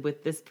happened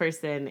with this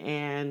person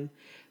and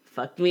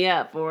fucked me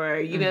up, or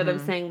you know what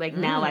I'm saying? Like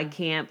now I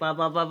can't blah,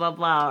 blah, blah, blah,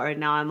 blah, or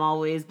now I'm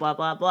always blah,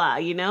 blah, blah,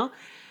 you know?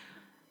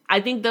 I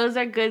think those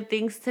are good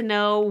things to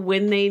know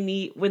when they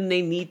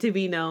need to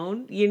be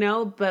known, you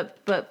know. But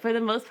for the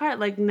most part,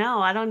 like, no,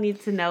 I don't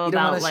need to know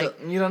about like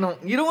you don't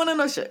want to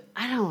know shit.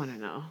 I don't want to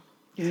know.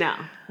 No.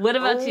 What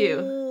about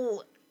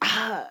you?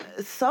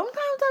 Sometimes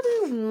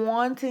I be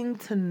wanting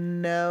to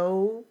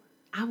know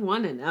I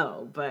want to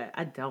know, but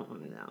I don't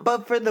want to know.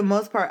 But for the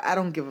most part, I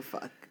don't give a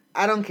fuck.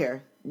 I don't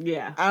care.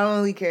 Yeah. I don't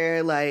really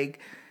care. Like,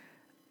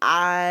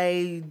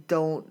 I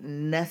don't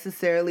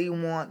necessarily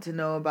want to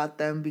know about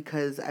them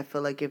because I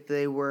feel like if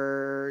they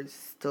were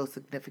still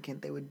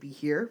significant, they would be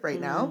here right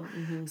now.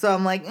 Mm-hmm. So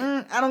I'm like,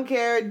 I don't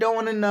care. Don't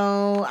want to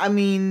know. I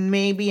mean,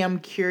 maybe I'm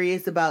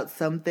curious about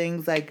some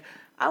things. Like,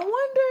 I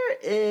wonder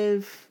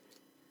if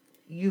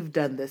you've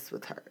done this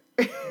with her.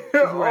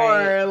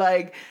 Right. Or,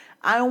 like,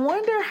 I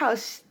wonder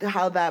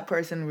how that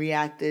person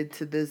reacted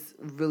to this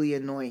really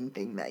annoying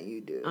thing that you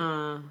do.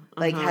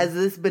 Like, has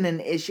this been an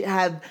issue?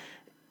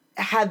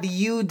 Have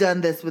you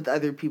done this with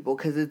other people?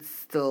 Because it's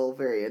still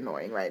very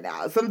annoying right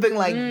now. Something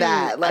like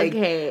that. Like,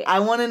 okay. I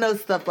want to know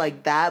stuff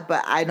like that,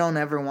 but I don't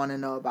ever want to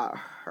know about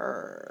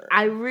her.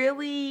 I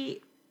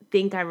really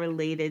think I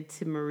related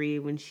to Marie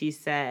when she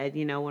said,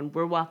 you know, when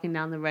we're walking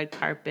down the red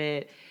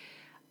carpet,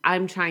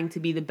 I'm trying to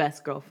be the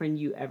best girlfriend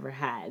you ever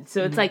had.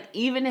 So it's like,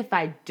 even if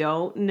I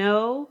don't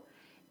know,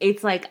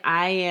 it's like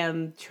I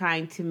am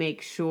trying to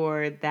make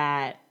sure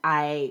that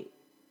I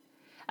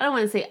don't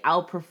want to say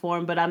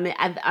outperform, but I'm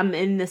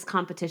in this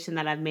competition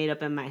that I've made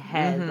up in my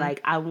head. Mm-hmm.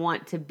 Like, I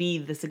want to be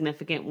the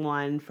significant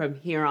one from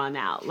here on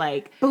out.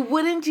 Like, but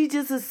wouldn't you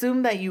just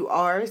assume that you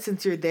are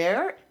since you're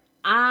there?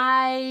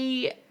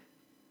 I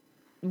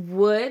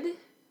would,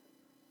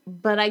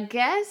 but I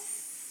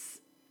guess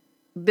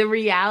the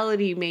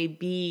reality may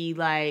be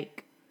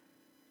like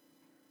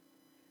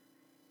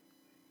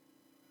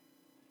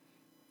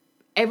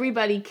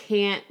everybody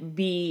can't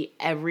be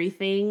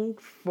everything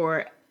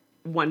for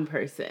one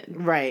person.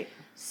 Right.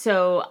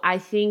 So I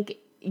think,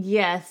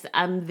 yes,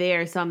 I'm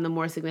there, so I'm the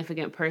more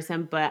significant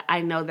person, but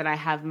I know that I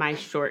have my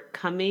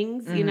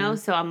shortcomings, you know?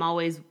 So I'm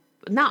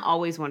not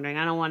always wondering.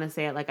 I don't want to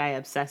say it like I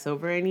obsess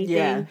over anything.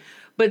 Yeah.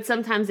 But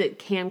sometimes it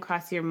can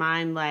cross your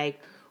mind,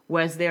 like,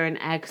 was there an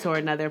ex or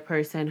another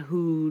person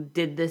who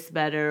did this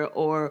better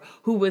or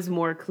who was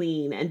more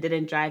clean and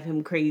didn't drive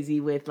him crazy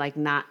with, like,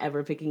 not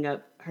ever picking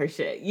up her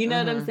shit? You know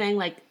what I'm saying?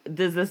 Like,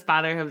 does this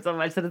bother him so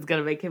much that it's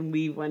going to make him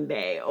leave one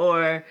day?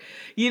 Or,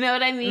 you know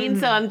what I mean?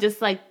 So I'm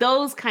just like,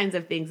 those kinds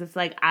of things. It's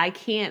like, I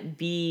can't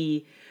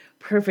be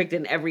perfect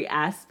in every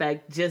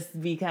aspect just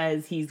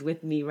because he's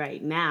with me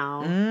right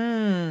now.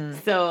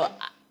 So,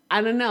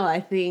 I don't know.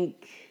 I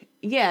think,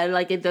 yeah,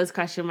 like, it does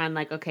cross your mind,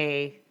 like,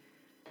 okay,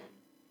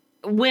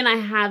 when I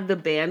have the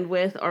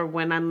bandwidth or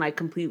when I'm, like,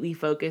 completely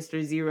focused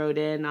or zeroed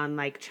in on,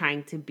 like,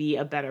 trying to be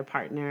a better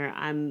partner,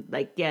 I'm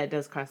like, yeah, it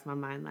does cross my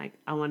mind. Like,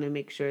 I want to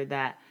make sure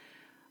that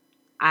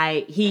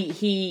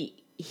he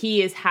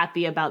is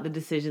happy about the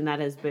decision that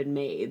has been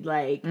made.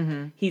 Like,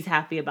 he's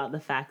happy about the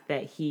fact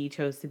that he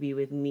chose to be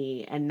with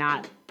me and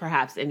not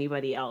perhaps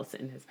anybody else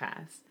in his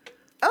past.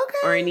 Okay.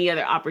 Or any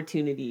other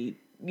opportunity,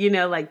 you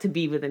know, like, to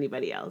be with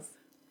anybody else.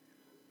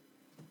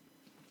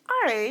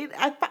 All right.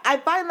 I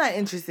find that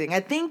interesting. I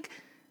think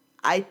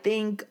I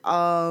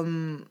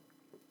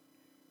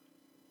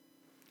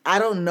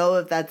don't know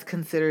if that's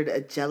considered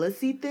a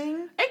jealousy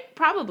thing. It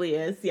probably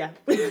is, yeah.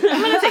 I'm going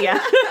to say yeah.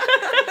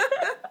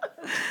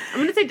 I'm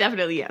going to say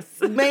definitely yes.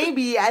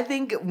 Maybe. I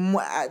think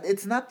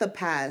it's not the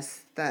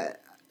past that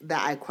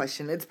I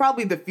question. It's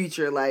probably the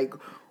future, like,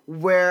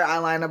 where I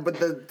line up with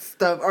the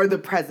stuff, or the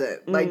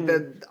present, like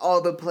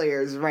all the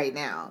players right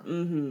now.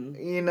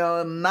 You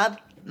know,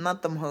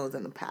 not them hoes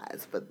in the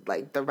past, but,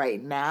 like, the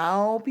right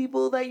now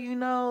people that you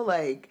know,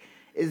 like,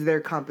 is there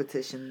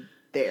competition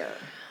there?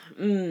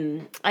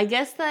 I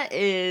guess that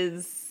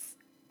is,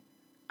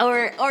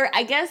 or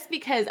I guess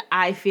because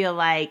I feel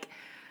like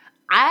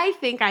I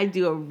think I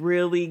do a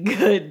really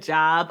good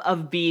job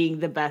of being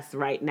the best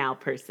right now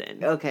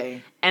person.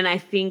 Okay. And I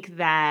think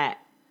that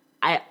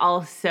I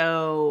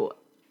also,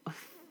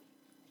 okay,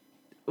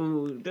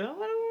 what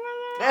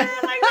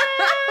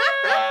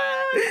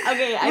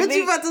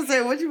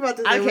you about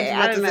to say? Okay,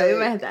 I don't know. We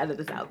might have to edit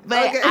this out.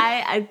 But okay.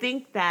 I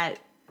think that,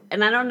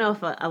 and I don't know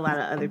if a lot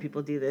of other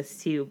people do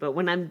this too, but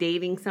when I'm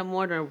dating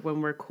someone or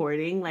when we're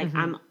courting, like,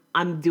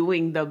 I'm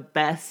doing the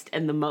best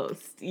and the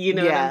most. You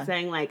know what I'm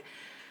saying? Like,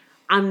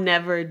 I'm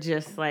never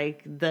just,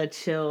 like, the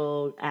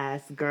chill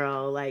ass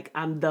girl. Like,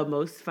 I'm the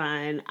most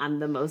fun. I'm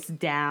the most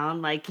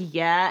down. Like,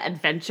 yeah,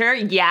 adventure.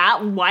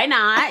 Yeah, why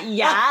not?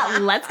 Yeah,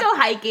 let's go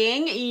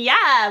hiking.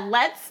 Yeah,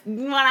 let's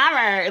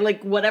whatever.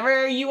 Like,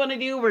 whatever you want to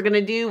do, we're going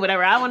to do.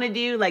 Whatever I want to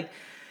do. Like,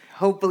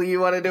 hopefully you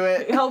want to do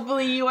it.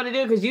 Hopefully you want to do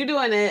it because you're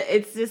doing it.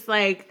 It's just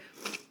like,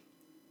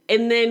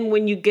 and then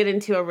when you get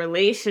into a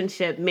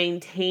relationship,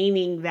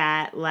 maintaining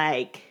that,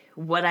 like,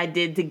 what I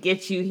did to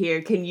get you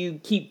here, can you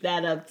keep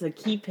that up to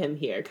keep him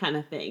here, kind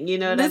of thing? You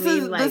know what I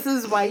mean? This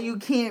is why you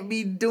can't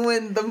be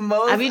doing the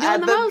most. I be doing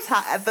the most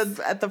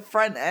at the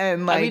front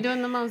end. Like, I be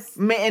doing the most.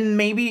 And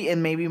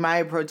maybe my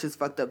approach is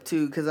fucked up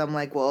too, because I'm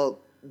like, well,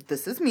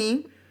 this is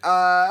me. These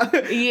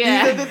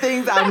are the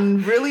things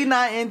I'm really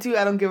not into.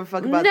 I don't give a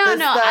fuck about this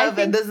stuff,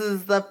 and this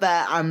is stuff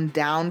that I'm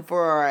down for,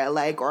 or I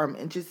like, or I'm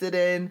interested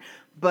in.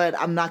 But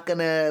I'm not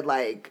gonna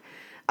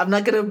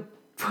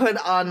put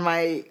on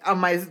my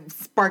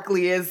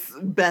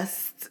sparkliest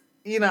best.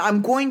 You know,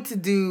 I'm going to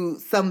do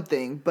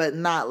something, but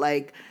not,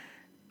 like,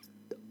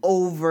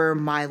 over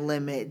my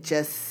limit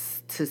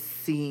just to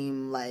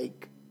seem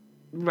like.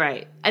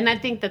 Right. And I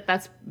think that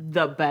that's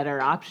the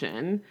better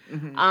option.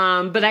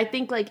 But I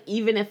think, like,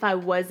 even if I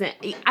wasn't,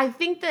 I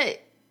think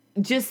that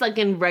just, like,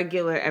 in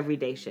regular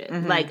everyday shit,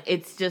 like,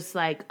 it's just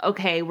like,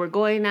 okay, we're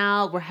going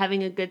out, we're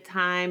having a good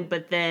time,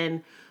 but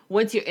then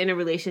once you're in a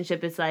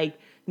relationship, it's like,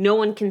 no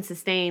one can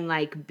sustain,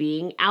 like,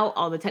 being out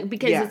all the time,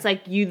 because it's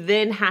like, you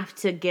then have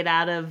to get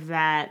out of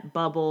that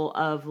bubble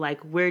of,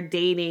 like, we're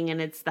dating and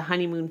it's the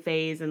honeymoon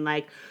phase, and,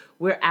 like,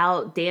 we're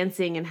out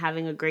dancing and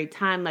having a great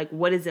time. Like,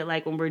 what is it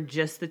like when we're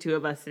just the two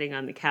of us sitting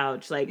on the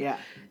couch? Like,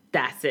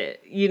 that's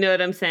it. You know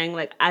what I'm saying?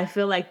 Like, I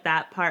feel like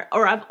that part,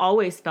 or I've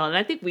always felt, and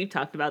I think we've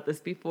talked about this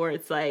before,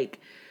 it's like,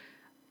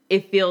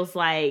 it feels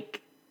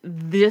like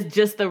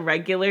just the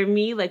regular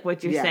me, like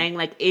what you're saying,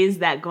 like, is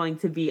that going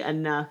to be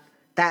enough?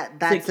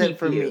 That's it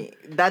for me.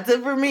 That's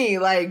it for me.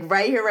 Like,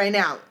 right here, right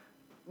now.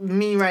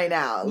 Me right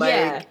now.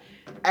 Like,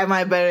 am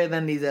I better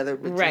than these other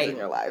bitches in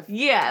your life?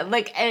 Yeah,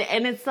 like,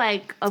 and it's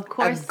like, of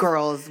course.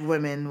 Girls,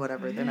 women,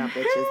 whatever. They're not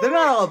bitches. They're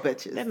not all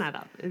bitches. They're not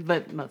all,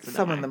 but most of them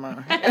Some of them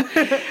are.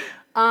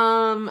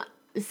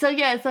 So,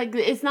 yeah, it's like,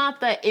 it's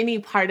not that any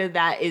part of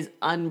that is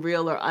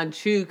unreal or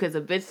untrue, because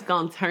a bitch is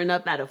gonna turn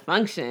up at a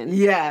function.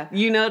 Yeah.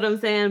 You know what I'm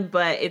saying?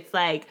 But it's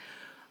like,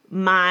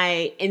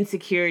 my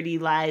insecurity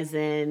lies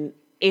in,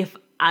 if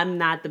I'm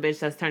not the bitch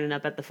that's turning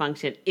up at the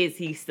function, is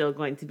he still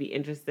going to be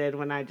interested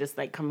when I just,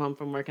 like, come home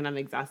from work and I'm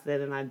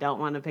exhausted and I don't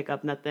want to pick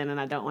up nothing and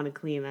I don't want to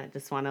clean, I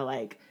just want to,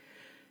 like,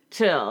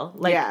 chill.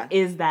 Like,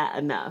 is that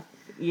enough?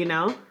 You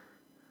know?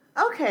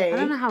 Okay. I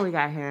don't know how we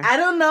got here. I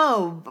don't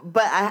know,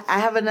 but I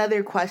have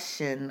another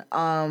question.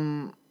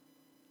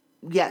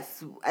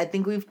 Yes, I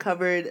think we've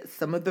covered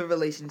some of the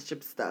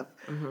relationship stuff,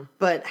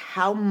 but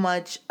how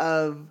much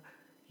of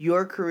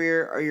your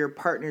career or your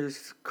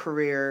partner's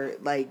career,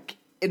 like,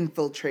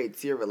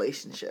 infiltrates your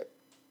relationship?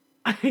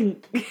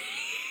 Because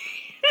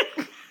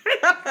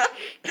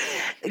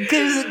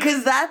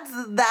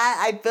that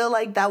I feel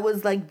like that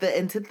was, like, the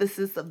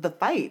antithesis of the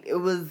fight. It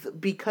was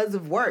because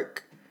of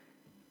work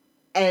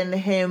and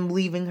him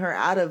leaving her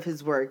out of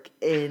his work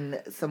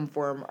in some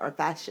form or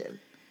fashion.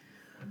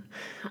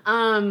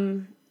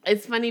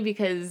 It's funny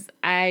because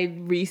I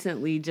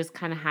recently just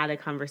kind of had a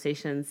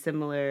conversation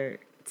similar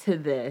to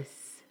this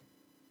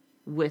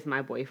with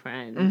my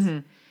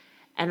boyfriend.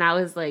 And I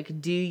was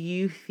like, do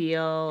you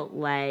feel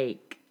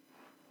like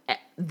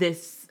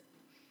this,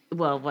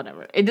 well,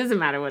 whatever. It doesn't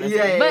matter what I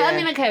say. But I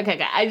mean,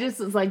 okay. I just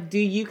was like, do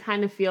you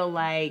kind of feel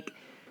like,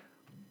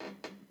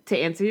 to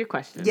answer your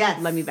question,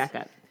 let me back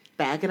up.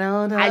 Back it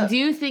on up. I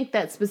do think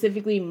that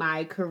specifically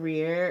my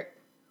career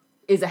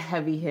is a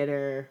heavy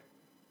hitter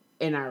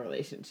in our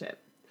relationship,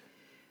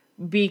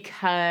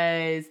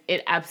 because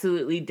it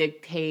absolutely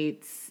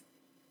dictates,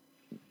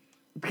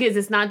 because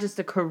it's not just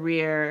a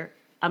career,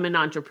 I'm an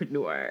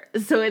entrepreneur.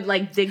 So it,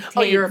 like, dictates.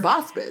 Oh, you're a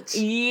boss bitch.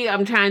 Yeah,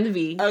 I'm trying to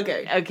be.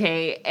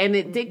 Okay. And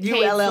it dictates,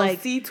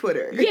 ULLC, like,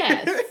 Twitter.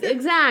 Yes,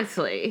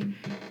 exactly.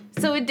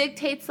 So it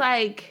dictates,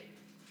 like,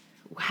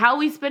 how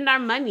we spend our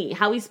money,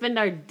 how we spend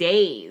our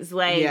days,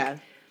 like,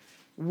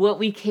 what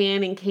we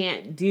can and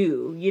can't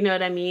do. You know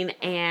what I mean?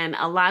 And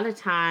a lot of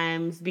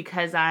times,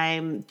 because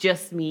I'm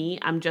just me,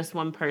 I'm just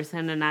one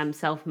person, and I'm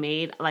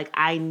self-made, like,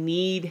 I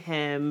need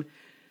him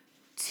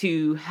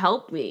to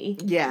help me.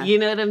 Yeah. You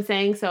know what I'm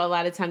saying? So a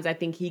lot of times I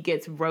think he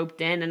gets roped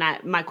in,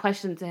 and my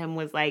question to him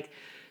was like,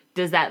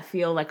 does that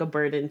feel like a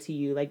burden to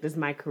you? Like, does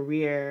my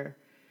career,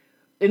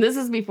 and this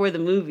is before the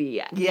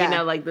movie, you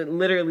know, like,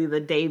 literally the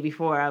day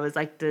before, I was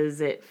like,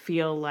 does it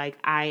feel like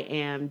I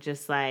am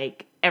just,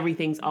 like,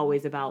 everything's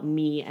always about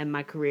me and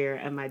my career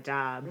and my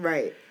job?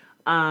 Right.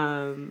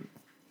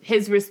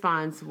 His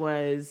response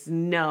was,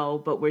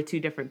 no, but we're two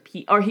different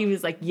people. Or he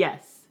was like,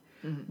 yes.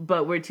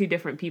 But we're two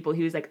different people.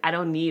 He was like, I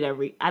don't need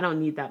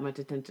that much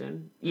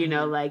attention. You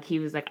know, like, he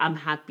was like, I'm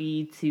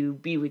happy to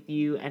be with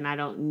you, and I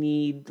don't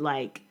need,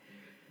 like,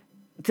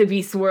 to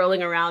be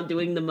swirling around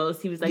doing the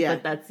most. He was like,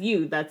 but that's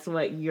you. That's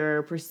what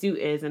your pursuit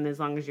is, and as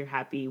long as you're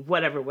happy,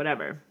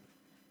 whatever.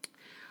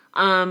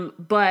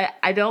 But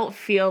I don't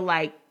feel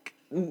like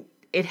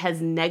it has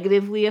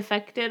negatively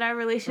affected our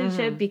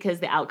relationship,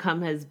 because the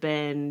outcome has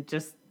been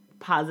just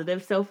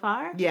positive so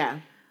far. Yeah.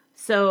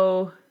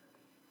 So,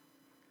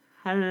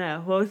 I don't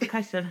know. What was the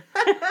question?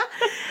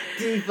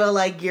 Do you feel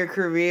like your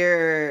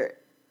career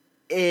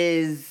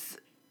is,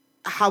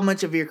 how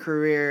much of your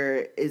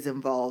career is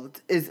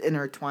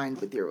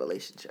intertwined with your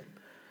relationship?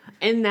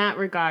 In that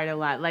regard, a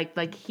lot.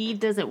 Like he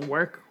doesn't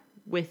work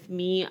with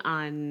me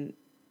on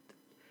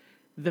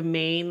the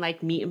main,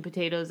 like, meat and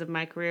potatoes of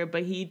my career,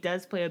 but he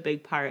does play a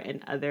big part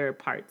in other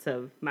parts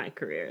of my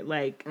career.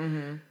 Like,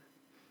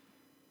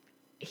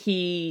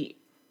 he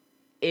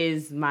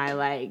is my,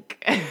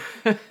 like,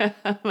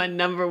 my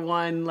number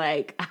one,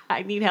 like,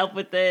 I need help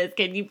with this.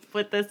 Can you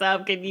put this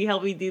up? Can you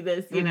help me do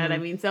this? You know what I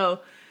mean?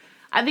 So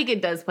I think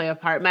it does play a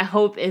part. My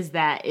hope is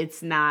that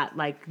it's not,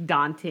 like,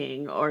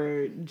 daunting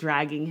or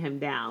dragging him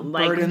down.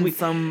 Like,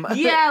 burdensome.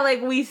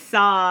 Like we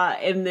saw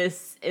in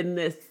this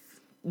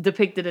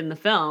depicted in the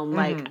film.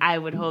 Like, I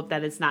would hope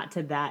that it's not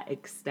to that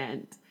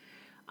extent.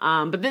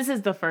 But this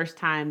is the first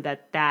time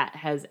that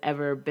has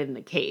ever been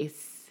the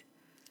case.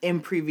 In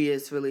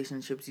previous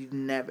relationships,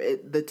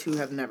 the two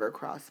have never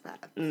crossed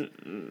paths.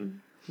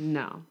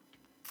 No.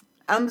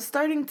 I'm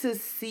starting to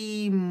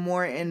see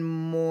more and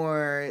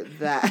more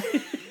that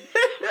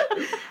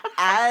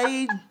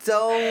I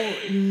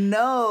don't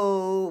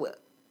know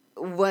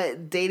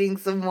what dating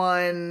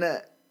someone,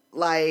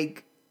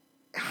 like,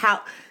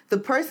 how the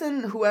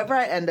person, whoever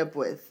I end up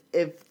with,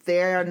 if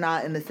they're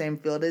not in the same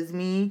field as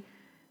me,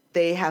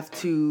 they have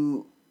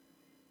to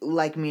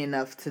like me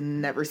enough to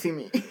never see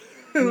me.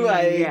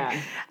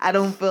 I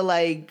don't feel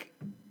like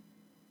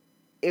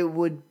it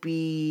would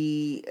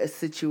be a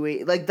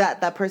situation like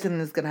that person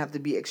is gonna have to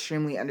be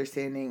extremely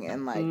understanding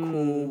and like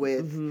cool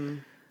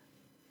with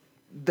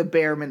the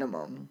bare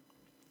minimum,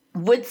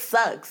 which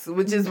sucks,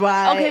 which is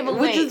why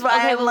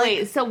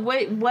wait. So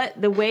what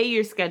the way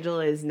your schedule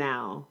is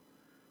now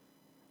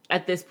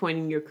at this point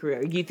in your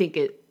career, you think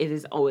it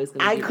is always going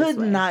to be I could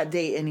not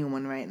date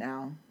anyone right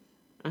now.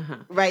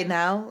 Right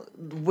now,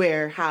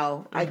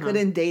 I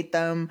couldn't date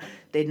them.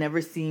 They'd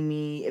never see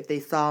me. If they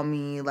saw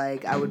me,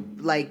 like, I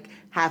would, like,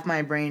 half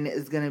my brain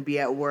is going to be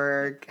at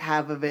work,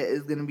 half of it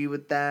is going to be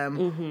with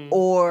them,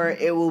 or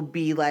it will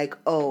be like,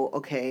 oh,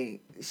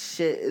 okay,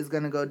 shit is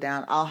going to go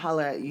down. I'll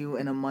holler at you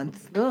in a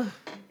month. Ugh.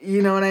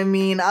 You know what I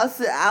mean?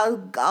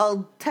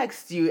 I'll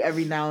text you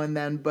every now and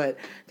then, but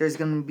there's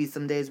going to be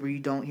some days where you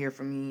don't hear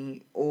from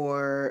me,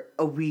 or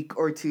a week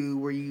or two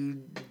where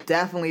you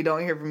definitely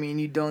don't hear from me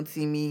and you don't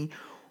see me.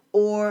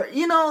 Or,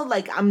 you know,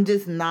 like, I'm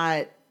just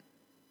not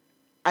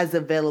as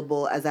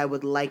available as I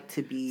would like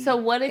to be. So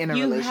what if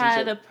you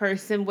had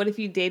what if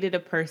you dated a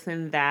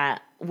person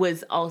that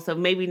was also,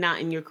 maybe not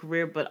in your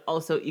career, but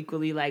also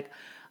equally like,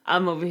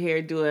 I'm over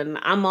here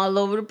I'm all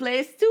over the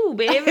place too,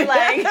 baby.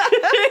 Like,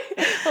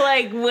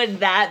 like, would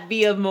that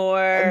be a more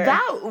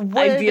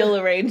ideal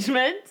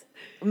arrangement?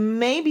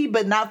 Maybe,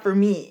 but not for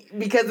me,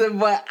 because of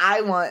what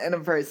I want in a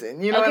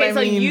person. You know what I mean?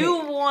 Okay, so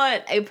you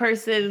want a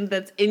person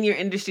that's in your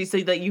industry so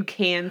that you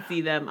can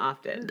see them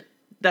often.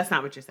 That's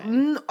not what you're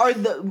saying. Or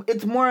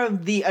it's more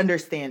of the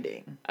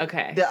understanding.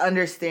 Okay. The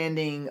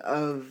understanding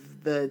of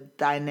the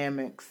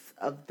dynamics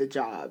of the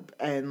job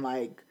and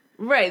like...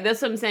 Right,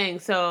 that's what I'm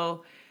saying.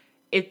 So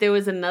if there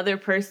was another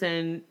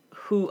person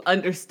who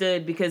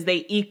understood because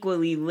they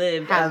equally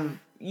lived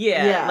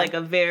like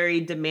a very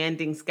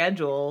demanding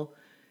schedule...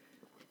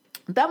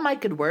 That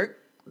could work.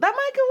 But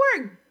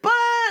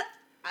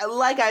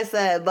like I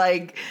said,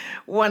 like,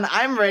 when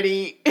I'm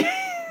ready,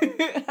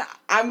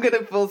 I'm going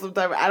to feel some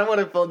type. I don't want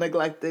to feel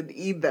neglected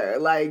either.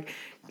 Like,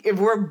 if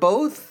we're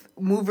both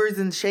movers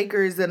and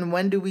shakers, then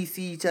when do we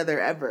see each other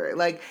ever?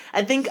 Like,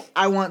 I think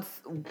I want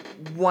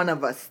one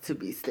of us to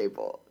be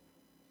stable.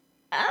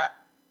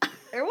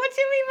 Or what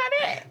you mean by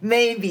that?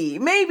 Maybe.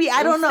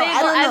 I don't know.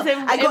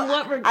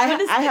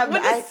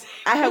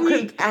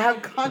 I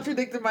have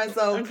contradicted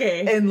myself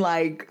in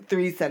like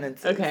 3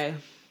 sentences. Okay.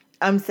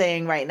 I'm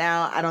saying right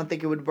now, I don't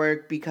think it would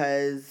work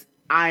because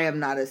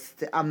I'm not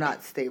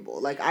stable.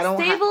 Like, I don't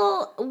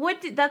stable.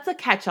 That's a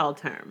catch-all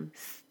term.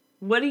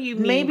 What do you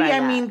mean? Maybe by I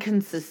that? mean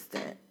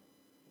consistent.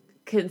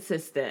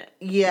 Consistent.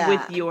 Yeah.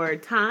 With your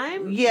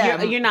time.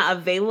 Yeah. You're not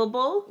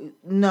available.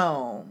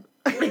 No.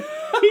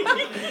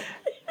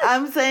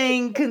 I'm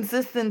saying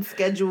consistent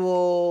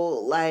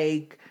schedule,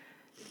 like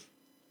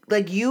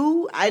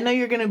you, I know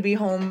you're going to be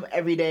home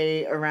every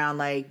day around,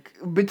 like,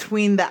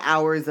 between the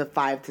hours of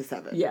 5 to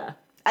 7. Yeah.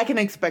 I can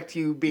expect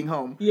you being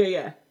home.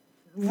 Yeah.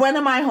 When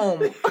am I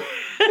home?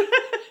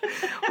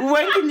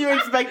 When can you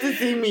expect to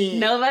see me?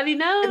 Nobody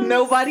knows.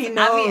 I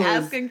be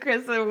asking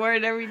Chris a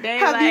word every day.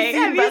 Have you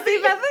seen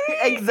Bethany?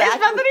 Exactly. Is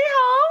Bethany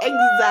home?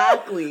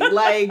 Exactly.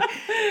 Like,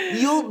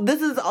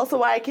 this is also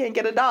why I can't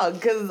get a dog,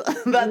 because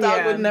that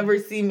dog would never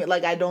see me.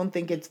 Like, I don't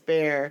think it's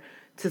fair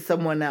to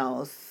someone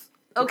else.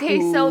 Okay,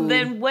 so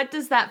then what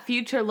does that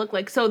future look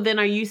like? So then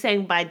are you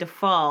saying by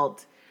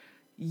default,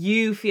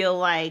 you feel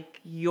like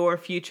your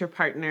future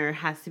partner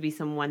has to be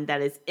someone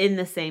that is in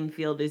the same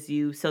field as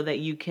you so that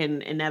you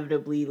can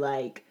inevitably,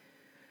 like,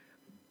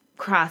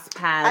 cross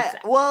paths?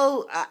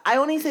 I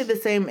only say the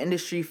same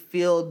industry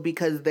field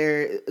because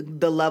they're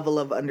the level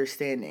of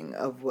understanding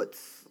of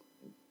what's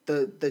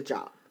the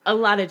job. A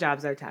lot of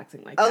jobs are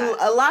taxing like that.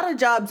 A lot of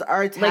jobs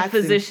are taxing. Like,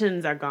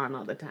 physicians are gone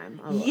all the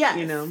time. Yes,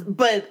 you know?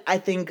 But I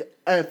think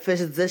a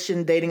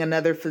physician dating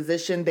another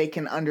physician, they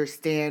can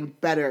understand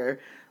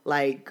better,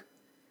 like,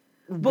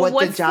 but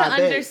what's to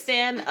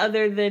understand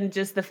other than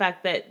just the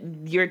fact that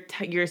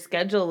your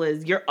schedule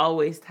is, you're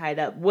always tied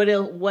up? What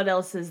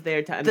else is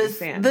there to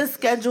understand? The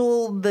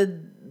schedule,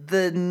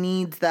 the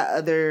needs that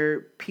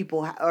other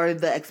people or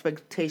the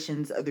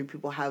expectations other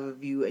people have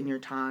of you and your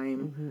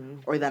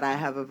time, or that I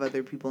have of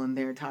other people in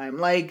their time.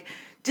 Like,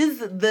 just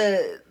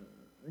the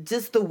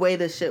way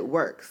the shit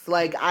works.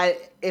 Like,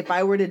 if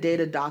I were to date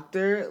a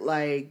doctor,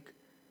 like,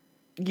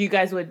 you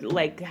guys would,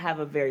 like, have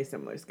a very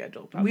similar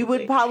schedule, probably. We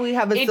would probably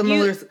have a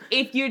similar...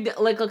 If you're,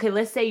 like, okay,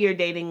 let's say you're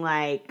dating,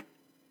 like,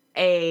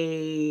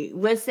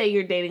 let's say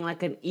you're dating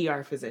like an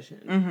ER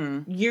physician.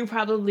 Mm-hmm. You're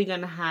probably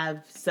going to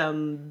have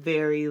some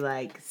very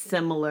like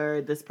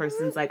similar, this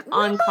person's like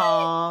on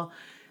call,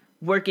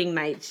 working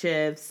night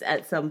shifts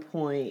at some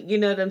point. You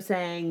know what I'm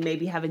saying?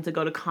 Maybe having to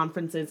go to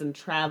conferences and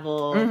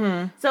travel.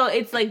 Mm-hmm. So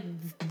it's like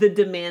the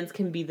demands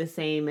can be the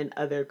same in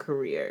other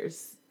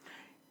careers.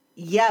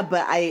 Yeah,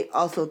 but I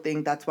also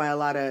think that's why a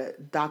lot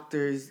of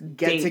doctors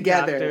get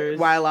together. Doctors.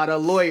 Why a lot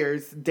of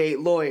lawyers date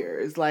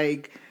lawyers.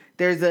 Like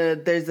there's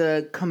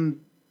a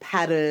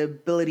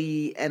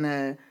compatibility and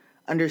a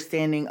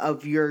understanding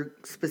of your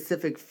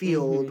specific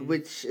field, mm-hmm.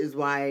 which is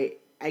why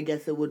I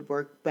guess it would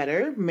work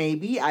better.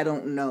 Maybe, I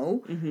don't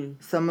know. Mm-hmm.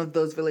 Some of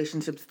those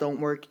relationships don't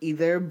work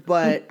either,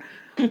 but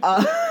that's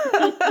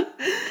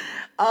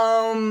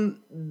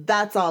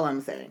all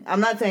I'm saying.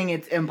 I'm not saying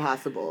it's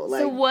impossible.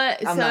 Like, so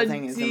what? I'm not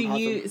saying it's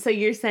impossible. So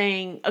you're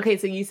saying, okay,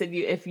 so you said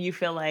if you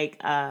feel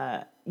like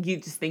you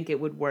just think it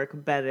would work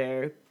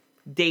better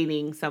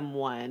dating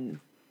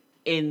someone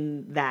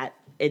in that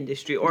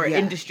industry or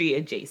industry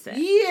adjacent.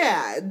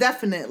 Yeah,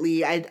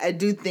 definitely. I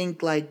do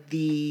think like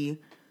the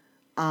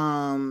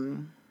Are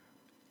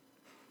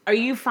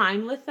you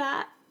fine with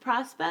that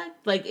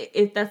prospect? Like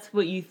if that's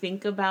what you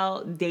think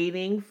about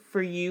dating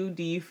for you,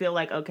 do you feel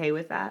like okay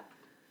with that?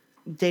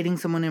 Dating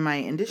someone in my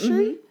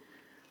industry?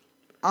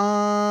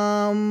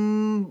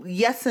 Mm-hmm.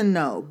 Yes and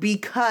no,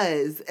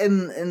 because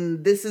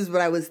and this is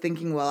what I was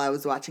thinking while I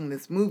was watching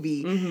this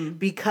movie, mm-hmm.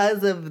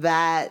 because of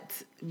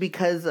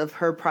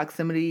her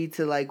proximity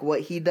to like what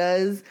he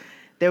does,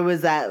 there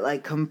was that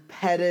like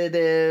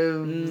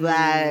competitive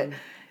that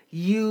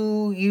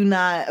you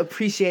not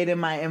appreciating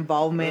my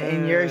involvement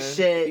in your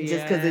shit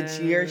just because it's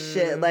your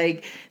shit.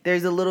 Like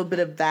there's a little bit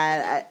of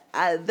that.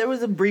 There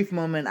was a brief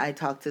moment I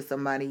talked to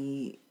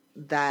somebody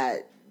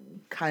that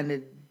kind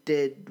of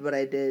did what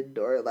I did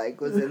or like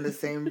was in the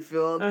same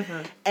field,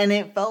 and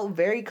it felt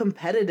very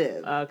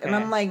competitive. Okay. And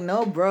I'm like,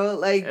 no, bro,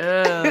 like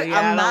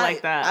I'm not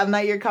like that. I'm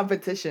not your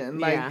competition.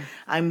 Like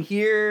I'm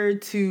here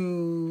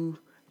to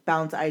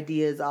bounce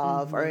ideas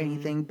off mm-hmm. or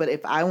anything, but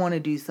if I want to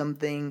do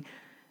something,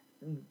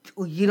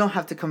 you don't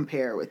have to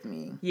compare with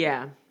me.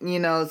 Yeah. You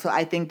know, so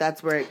I think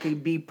that's where it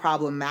could be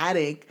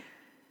problematic.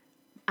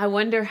 I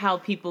wonder how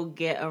people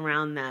get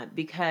around that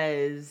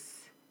because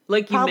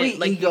like you probably meant,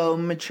 like ego,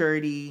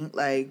 maturity,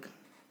 like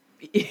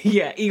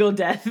yeah, ego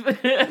death.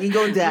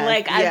 Ego death.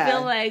 Like I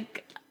feel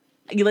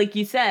like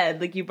you said,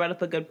 like you brought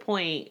up a good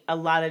point. A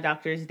lot of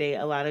doctors date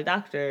a lot of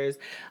doctors.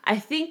 I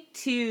think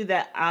too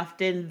that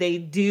often they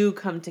do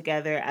come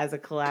together as a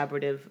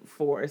collaborative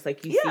force.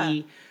 Like you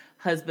see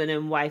husband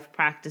and wife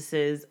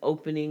practices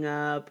opening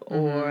up, mm-hmm.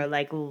 or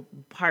like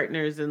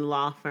partners in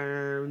law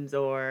firms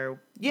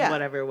or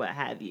whatever, what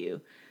have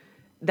you.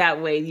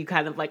 That way you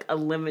kind of like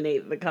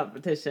eliminate the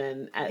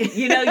competition.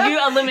 You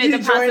eliminate the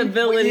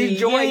possibility. You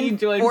join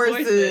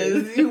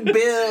forces. You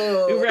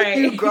build. Right.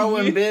 You grow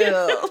and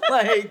build.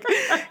 Like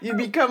you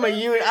become a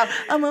unit.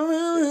 I'm a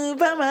move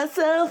by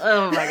myself.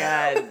 Oh my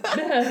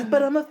God.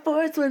 But I'm a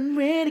force when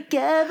we're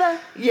together.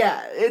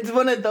 Yeah, it's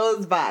one of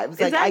those vibes.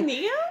 Is that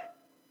Neo?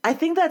 I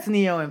think that's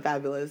Neo and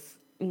Fabulous.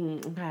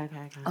 Okay.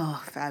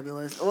 Oh,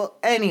 Fabulous. Well,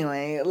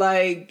 anyway,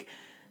 like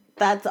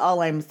that's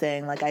all I'm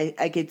saying. Like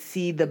I could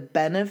see the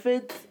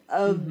benefits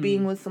of mm-hmm.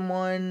 being with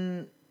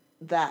someone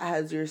that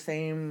has your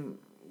same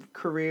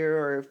career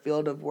or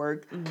field of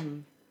work, mm-hmm.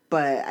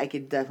 but I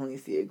could definitely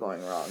see it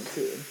going wrong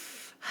too.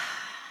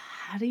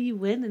 How do you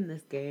win in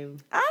this game?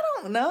 I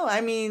don't know.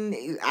 I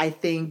mean, I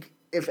think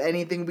if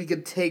anything we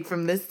could take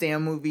from this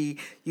damn movie,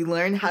 you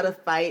learn how to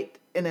fight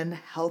in a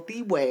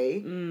healthy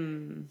way.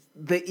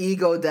 The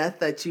ego death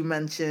that you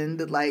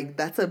mentioned, like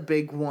that's a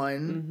big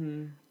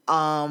one.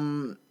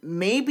 Mm-hmm.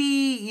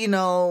 Maybe,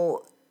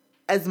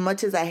 as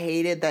much as I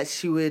hated that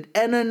she would,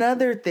 and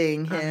another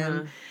thing,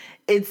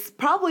 it's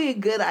probably a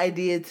good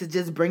idea to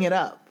just bring it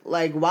up.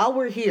 Like, while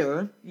we're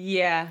here,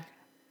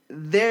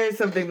 there's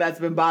something that's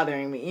been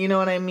bothering me. You know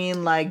what I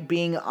mean? Like,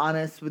 being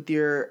honest with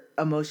your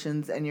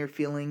emotions and your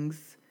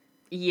feelings.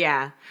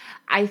 Yeah.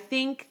 I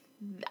think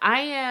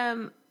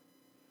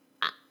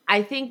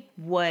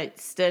what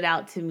stood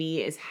out to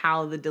me is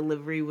how the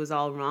delivery was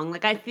all wrong.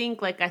 Like, I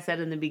think, like I said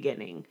in the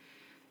beginning,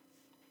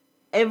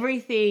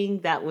 everything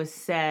that was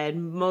said,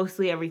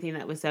 mostly everything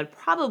that was said,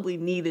 probably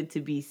needed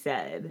to be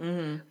said.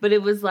 Mm-hmm. But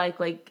it was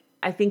like,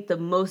 I think the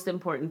most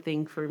important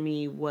thing for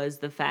me was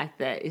the fact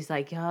that it's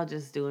like, y'all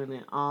just doing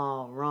it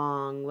all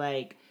wrong.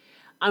 Like,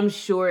 I'm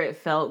sure it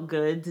felt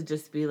good to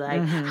just be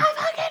like, mm-hmm. I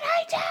fucking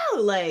hate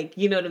you! Like,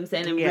 you know what I'm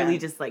saying? And really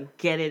just, like,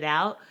 get it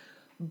out.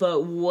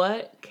 But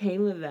what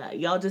came of that?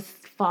 Y'all just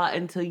fought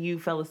until you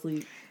fell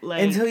asleep.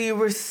 Like, until you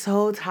were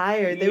so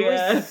tired. They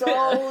were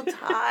so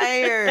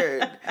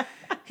tired.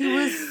 He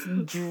was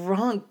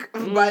drunk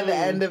by the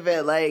end of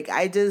it. Like,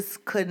 I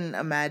just couldn't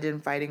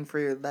imagine fighting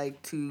for,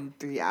 like,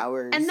 2-3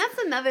 hours. And that's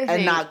another thing.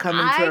 And not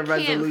coming to a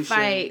resolution. I can't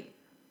fight.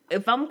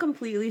 If I'm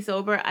completely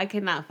sober, I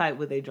cannot fight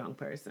with a drunk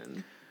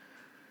person.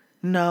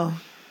 No.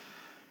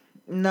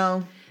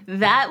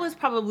 That was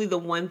probably the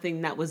one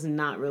thing that was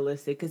not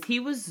realistic. Because he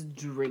was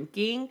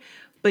drinking,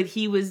 but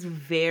he was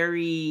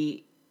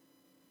very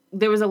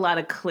there was a lot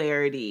of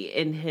clarity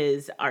in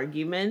his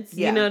arguments.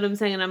 Yeah. You know what I'm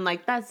saying? And I'm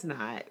like, that's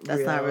not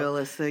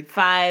realistic.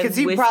 5 because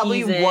he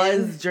probably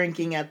was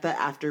drinking at the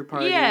after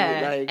party.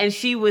 Yeah, and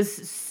she was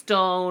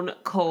stone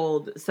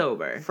cold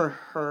sober for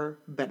her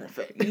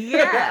benefit.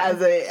 Yeah,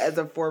 as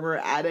a former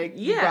addict,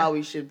 you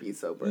probably should be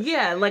sober.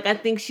 Yeah, like I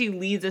think she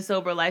leads a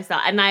sober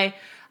lifestyle, and I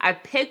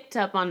picked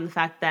up on the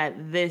fact that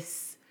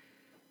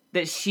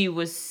she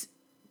was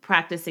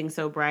practicing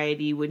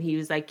sobriety when he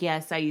was like,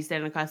 yes, I used to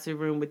stand across the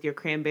room with your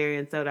cranberry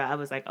and soda. I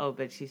was like, oh,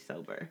 but she's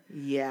sober.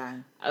 Yeah.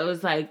 I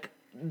was like,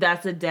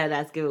 that's a dead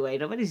ass giveaway.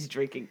 Nobody's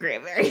drinking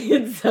cranberry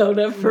and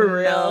soda for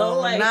real. No,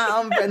 like,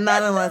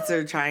 not unless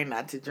they're trying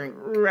not to drink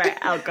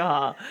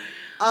alcohol.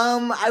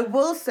 I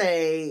will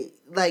say,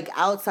 like,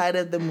 outside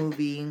of the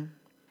movie,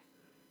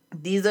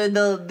 these are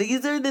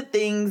the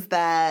things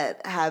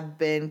that have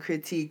been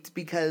critiqued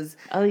because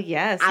I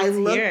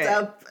looked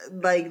up,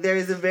 like,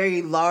 there's a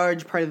very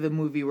large part of the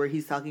movie where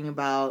he's talking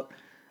about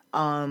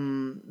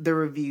the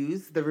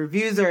reviews. The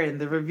reviews are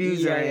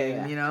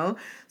in, you know?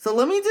 So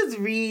let me just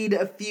read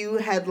a few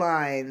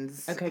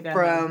headlines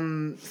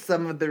from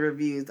some of the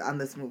reviews on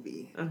this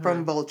movie.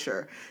 From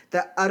Vulture.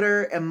 The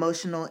utter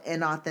emotional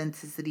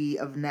inauthenticity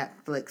of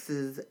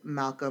Netflix's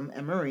Malcolm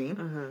and Marie.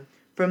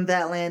 From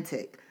The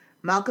Atlantic.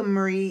 Malcolm and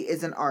Marie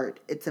is an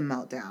art. It's a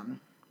meltdown.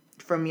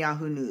 From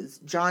Yahoo News.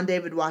 John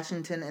David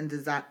Washington and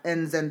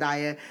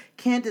Zendaya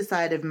can't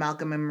decide if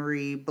Malcolm and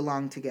Marie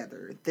belong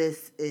together.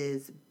 This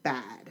is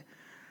bad.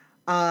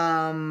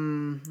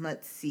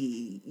 Let's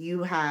see.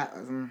 You have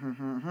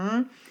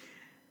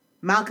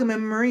Malcolm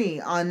and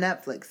Marie on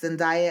Netflix.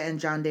 Zendaya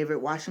and John David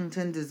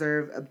Washington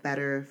deserve a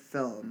better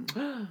film.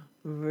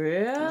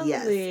 Really?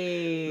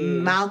 Yes.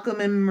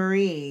 Malcolm and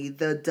Marie,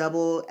 the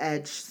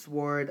double-edged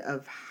sword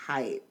of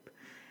hype.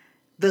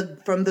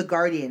 From The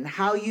Guardian,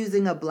 how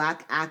using a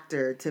black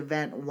actor to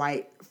vent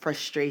white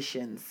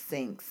frustration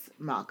sinks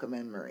Malcolm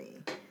and Marie.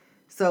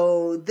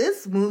 So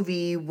this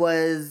movie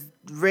was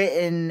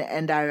written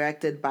and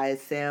directed by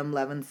Sam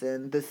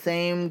Levinson, the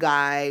same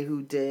guy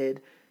who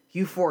did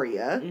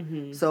Euphoria.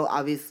 So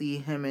obviously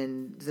him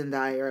and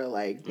Zendaya are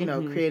like, you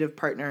know, creative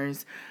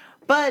partners.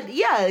 But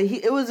yeah,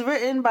 it was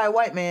written by a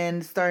white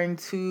man starring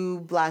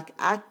 2 black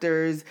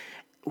actors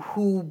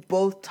who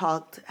both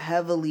talked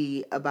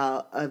heavily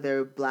about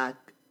other black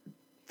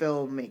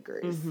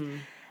filmmakers.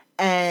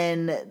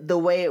 And the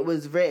way it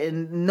was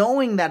written,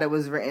 knowing that it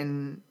was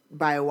written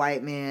by a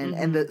white man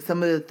and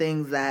some of the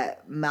things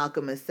that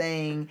Malcolm is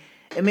saying,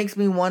 it makes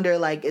me wonder,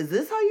 like, is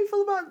this how you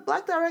feel about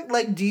black direct?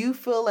 Like, do you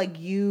feel like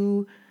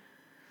I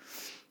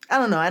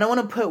don't know, I don't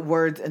want to put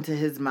words into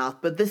his mouth,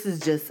 but this is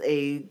just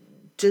an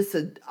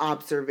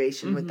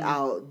observation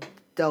without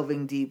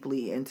delving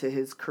deeply into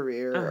his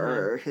career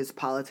or his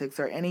politics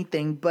or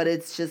anything. But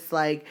it's just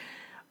like,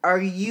 are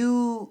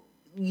you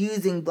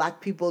using black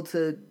people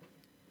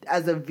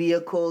as a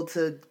vehicle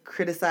to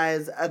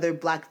criticize other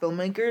black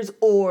filmmakers,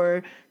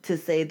 or to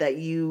say that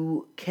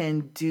you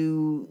can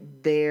do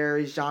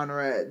their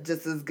genre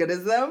just as good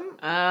as them?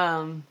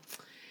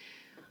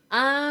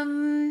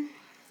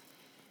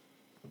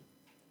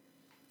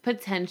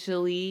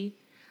 Potentially.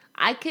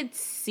 I could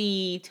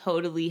see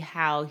totally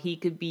how he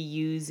could be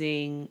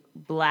using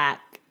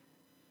black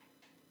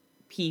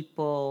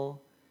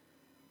people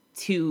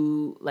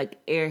to, like,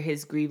 air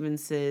his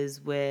grievances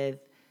with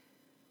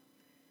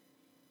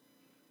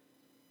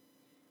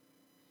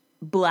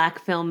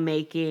black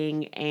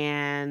filmmaking.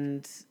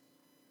 And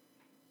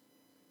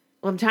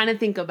I'm trying to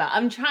think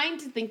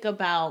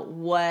about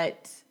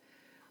what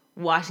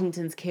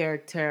Washington's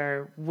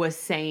character was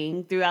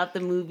saying throughout the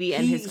movie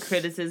and his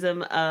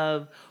criticism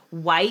of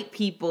white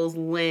people's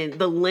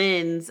the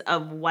lens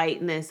of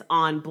whiteness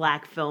on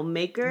black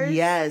filmmakers.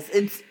 Yes,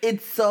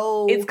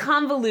 it's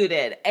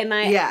convoluted, and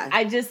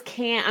I just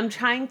can't. I'm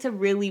trying to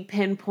really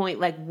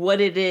pinpoint like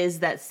what it is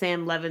that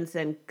Sam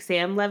Levinson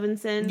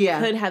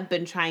could have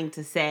been trying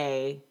to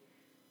say.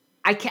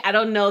 I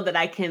don't know that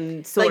I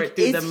can sort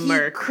through the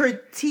murk.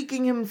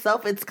 Critiquing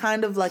himself, it's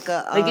kind of like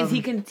a is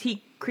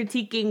he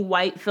critiquing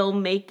white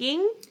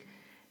filmmaking?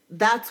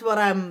 That's what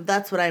I'm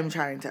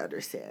trying to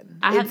understand.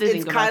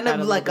 It's kind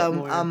of like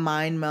a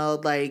mind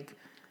meld. Like,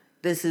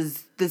 this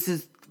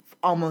is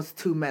almost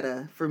too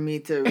meta for me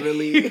to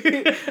really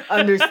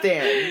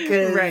understand,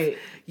 because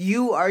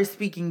you are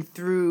speaking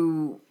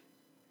through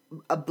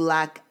a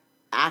black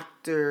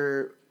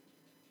actor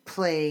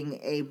playing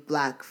a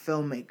black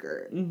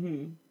filmmaker.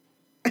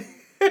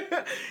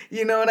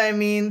 You know what I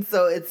mean?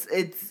 So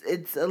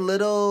it's a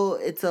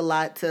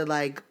lot to,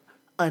 like,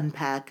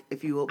 unpack,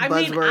 if you will.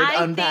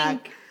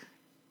 Unpack.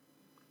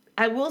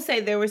 I will say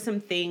there were some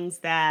things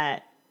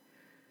that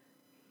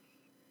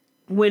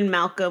when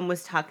Malcolm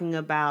was talking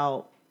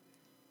about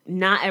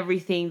not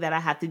everything that I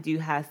have to do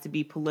has to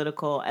be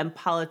political, and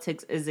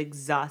politics is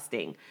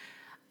exhausting.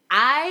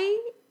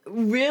 I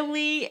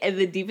really, and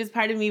the deepest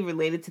part of me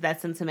related to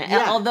that sentiment. Yeah.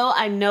 And although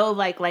I know,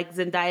 like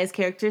Zendaya's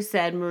character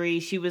said, Marie,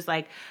 she was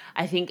like,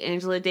 I think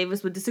Angela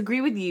Davis would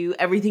disagree with you.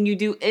 Everything you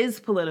do is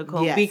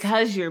political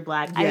because you're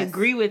Black. Yes. I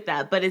agree with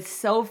that, but it's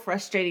so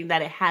frustrating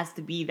that it has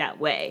to be that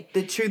way.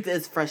 The truth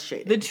is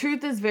frustrating. The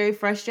truth is very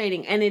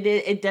frustrating, and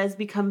it does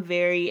become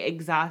very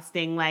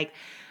exhausting. Like,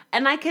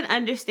 and I can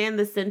understand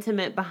the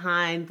sentiment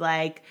behind,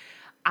 like,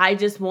 I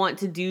just want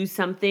to do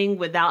something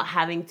without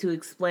having to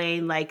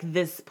explain, like,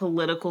 this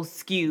political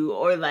skew,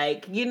 or,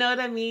 like, you know what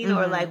I mean? Mm-hmm.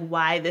 Or, like,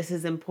 why this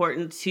is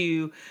important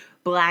to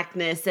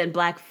Blackness and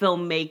Black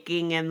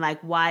filmmaking, and, like,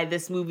 why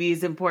this movie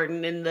is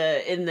important in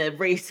the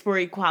race for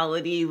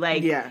equality.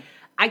 Like,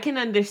 I can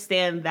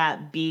understand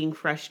that being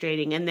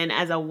frustrating. And then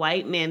as a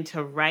white man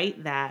to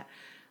write that,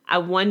 I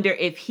wonder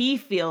if he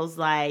feels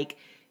like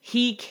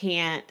he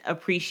can't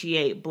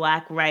appreciate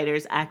Black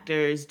writers,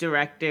 actors,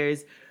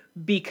 directors,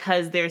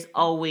 because there's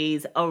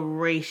always a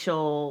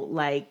racial,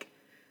 like,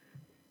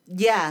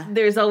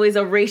 there's always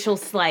a racial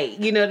slight.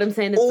 You know what I'm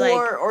saying? It's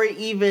or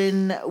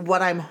even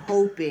what I'm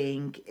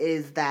hoping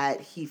is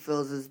that he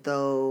feels as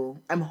though,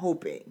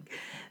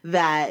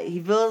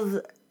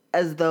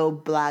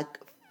 Black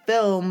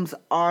films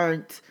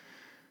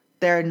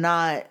they're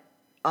not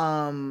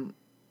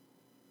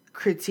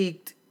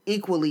critiqued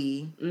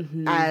equally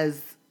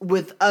as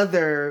with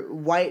other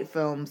white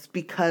films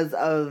because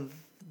of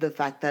the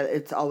fact that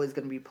it's always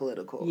going to be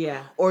political.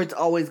 Yeah. Or it's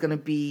always going to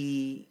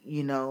be,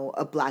 you know,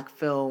 a black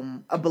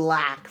film.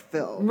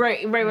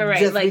 Right.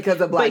 Just like, because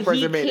a black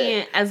person made it. But he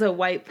can't, as a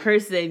white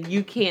person,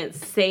 you can't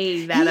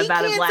say that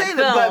about a black film.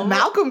 But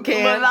Malcolm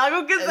can. But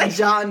Malcolm can say.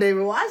 John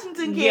David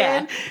Washington can.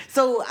 Yeah.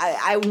 So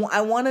I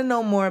want to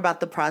know more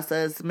about the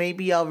process.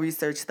 Maybe I'll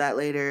research that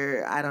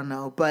later. I don't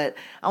know. But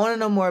I want to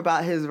know more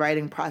about his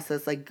writing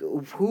process. Like,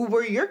 who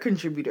were your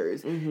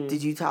contributors? Mm-hmm.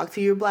 Did you talk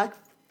to your black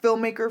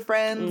filmmaker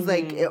friends?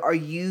 Like, are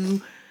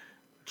you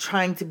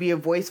trying to be a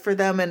voice for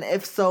them? And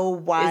if so,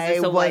 why? Is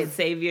this a white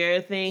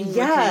savior thing?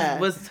 Yeah.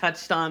 Which was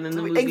touched on in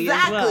the movie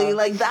exactly. as well.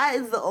 Like, that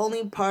is the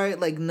only part,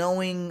 like,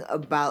 knowing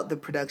about the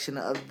production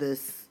of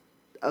this,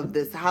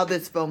 how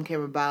this film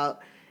came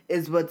about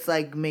is what's,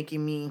 like,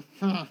 making me,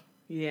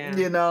 yeah.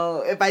 You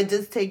know, if I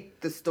just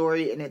take the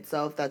story in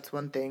itself, that's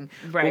one thing.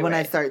 Right. But when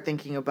I start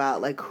thinking about,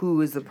 like,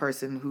 who is the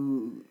person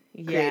who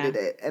created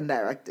it and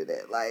directed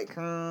it, like,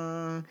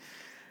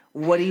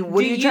 what are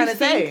you trying to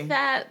say? Do you think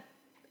that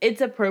it's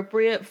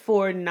appropriate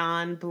for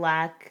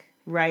non-Black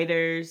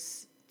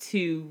writers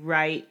to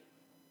write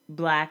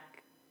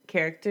Black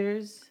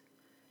characters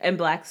and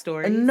Black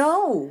stories?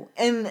 No,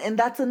 and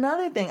that's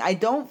another thing. I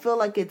don't feel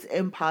like it's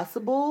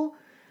impossible,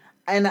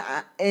 and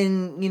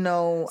you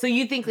know. So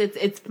you think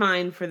it's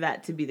fine for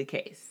that to be the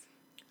case?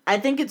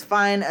 I think it's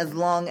fine as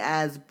long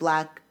as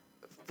Black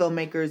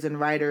filmmakers and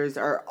writers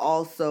are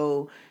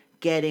also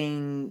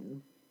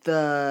getting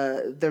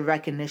the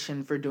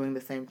recognition for doing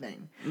the same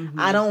thing. Mm-hmm.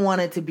 I don't want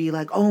it to be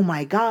like, oh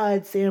my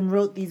God, Sam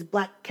wrote these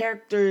Black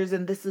characters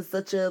and this is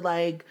such a,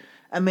 like,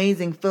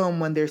 amazing film,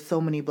 when there's so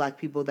many Black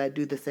people that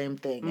do the same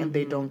thing and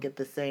they don't get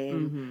the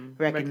same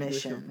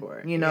recognition for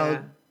it. You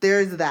know,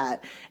 there's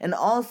that. And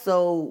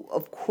also,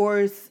 of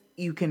course,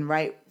 you can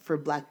write for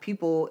Black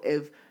people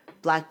if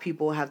Black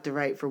people have to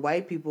write for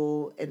white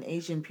people and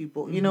Asian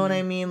people. You know what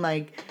I mean?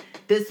 Like,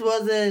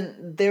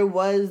 there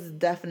was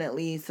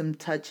definitely some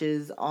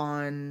touches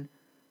on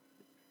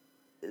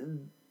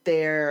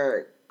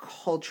their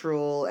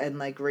cultural and,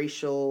 like,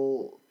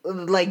 racial,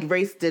 like,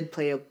 race did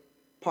play a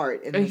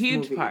part in this movie. A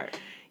huge part.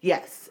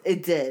 Yes,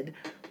 it did.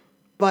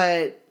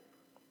 But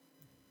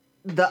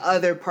the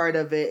other part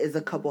of it is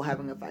a couple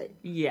having a fight.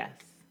 Yes.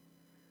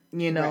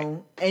 You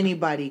know,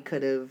 anybody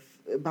could have,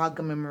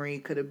 Malcolm and Marie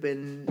could have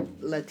been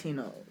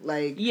Latino.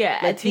 Like, yeah,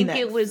 Latinx. I think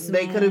it was.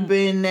 They could have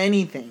been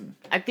anything.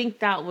 I think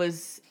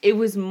it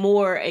was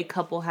more a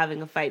couple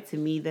having a fight to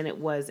me than it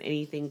was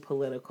anything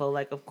political.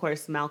 Like, of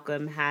course,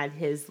 Malcolm had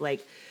his,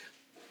 like,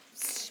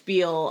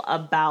 spiel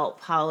about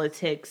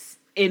politics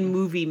in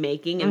movie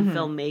making and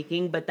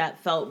filmmaking, but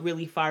that felt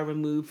really far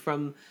removed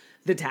from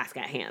the task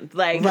at hand.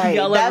 Like,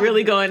 y'all are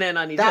really going in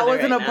on each other. That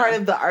wasn't a part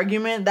of the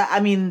argument.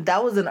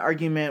 That was an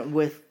argument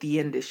with the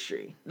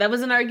industry. That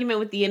was an argument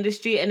with the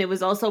industry, and it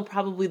was also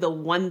probably the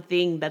one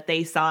thing that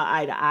they saw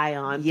eye to eye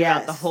on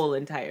throughout the whole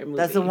entire movie.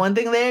 That's the one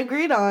thing they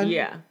agreed on.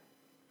 Yeah.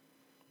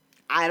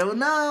 I don't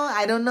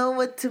know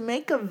what to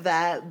make of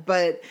that,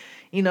 but,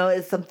 you know,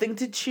 it's something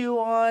to chew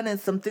on.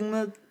 It's something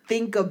to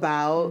think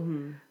about.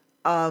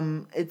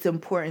 It's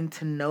important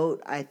to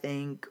note, I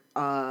think,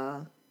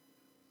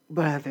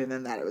 but other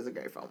than that, it was a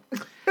great film.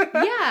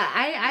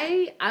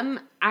 I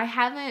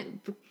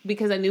haven't,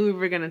 because I knew we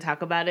were going to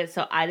talk about it,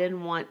 so I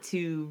didn't want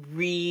to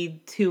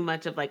read too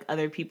much of, like,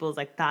 other people's,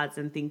 like, thoughts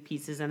and think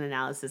pieces and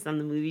analysis on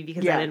the movie,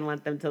 because I didn't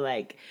want them to,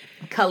 like,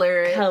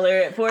 color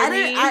it for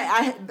me.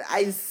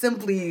 I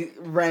simply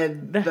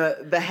read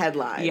the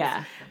headlines.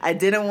 Yeah. I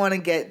didn't want to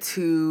get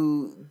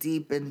too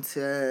deep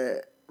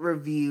into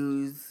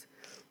reviews,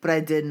 but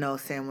I did know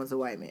Sam was a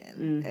white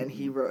man, and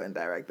he wrote and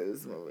directed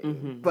this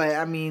movie. But,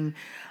 I mean,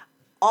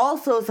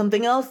 also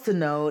something else to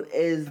note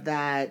is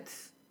that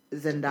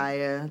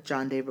Zendaya,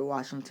 John David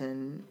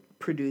Washington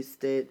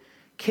produced it.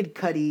 Kid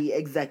Cudi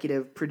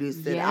executive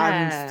produced it.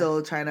 I'm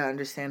still trying to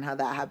understand how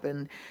that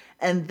happened.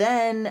 And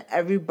then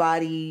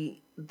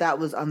everybody that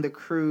was on the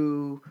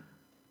crew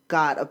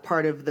got a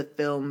part of the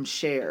film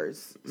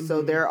shares. Mm-hmm.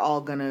 So they're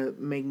all going to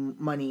make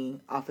money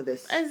off of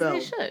this film. As they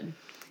should.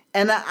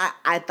 And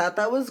I thought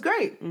that was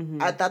great.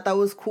 Mm-hmm. I thought that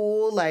was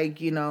cool.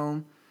 Like, you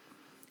know,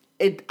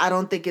 I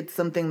don't think it's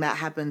something that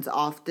happens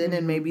often, mm-hmm.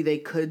 and maybe they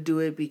could do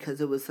it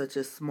because it was such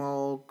a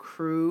small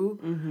crew.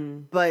 Mm-hmm.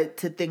 But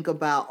to think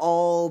about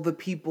all the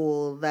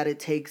people that it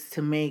takes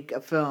to make a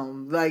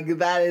film, like,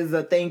 that is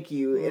a thank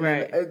you. And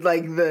right.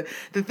 Like, the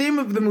theme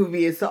of the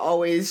movie is to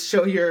always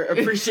show your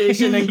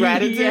appreciation and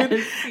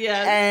gratitude.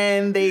 Yes.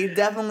 And they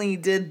definitely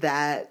did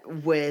that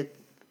with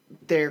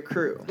their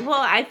crew. Well,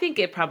 I think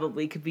it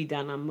probably could be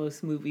done on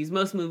most movies.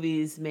 Most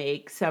movies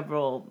make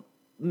several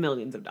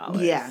millions of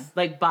dollars. Yeah.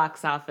 Like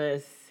box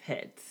office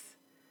hits.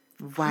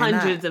 Why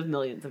Hundreds not? of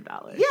millions of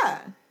dollars.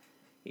 Yeah.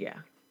 Yeah.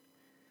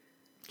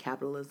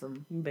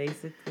 Capitalism.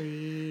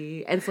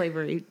 Basically. And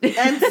slavery.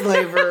 And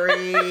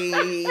slavery.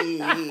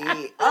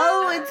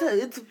 Oh,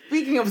 it's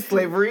speaking of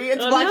slavery,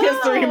 it's Black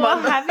History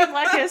Month. Happy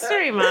Black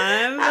History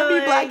Month.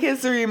 Happy Black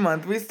History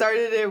Month. We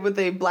started it with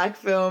a black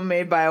film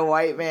made by a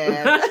white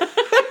man.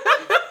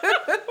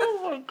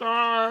 Oh my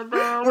God.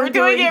 We're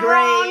doing it great.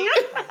 Wrong.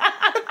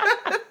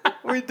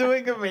 We're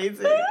doing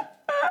amazing.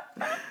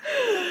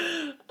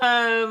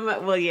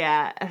 Well,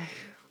 yeah.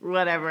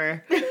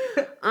 Whatever.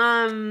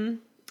 I don't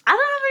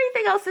have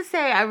anything else to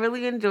say. I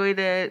really enjoyed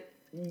it.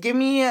 Give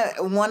me a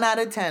 1 out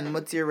of 10.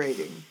 What's your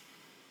rating?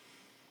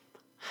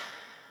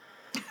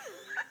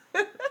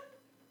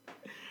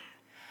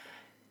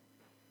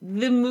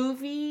 The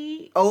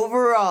movie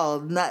overall,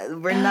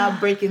 we're not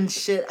breaking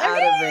shit out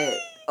of it.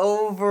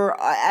 Over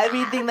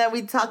everything that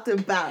we talked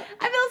about.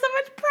 I feel so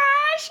much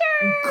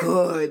pressure.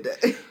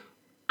 Good.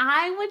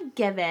 I would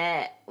give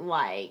it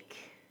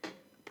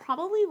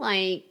probably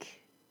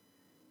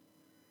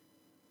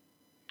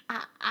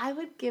I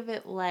would give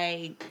it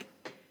an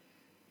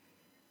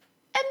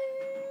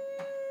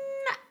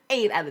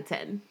 8 out of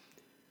 10.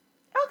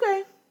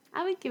 Okay.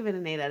 I would give it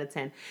an 8 out of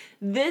 10.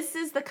 This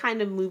is the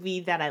kind of movie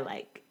that I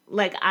like.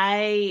 Like,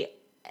 I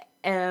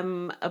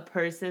am a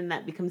person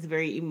that becomes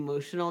very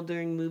emotional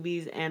during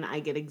movies, and I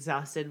get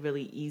exhausted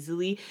really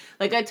easily.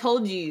 Like, I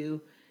told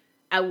you,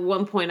 at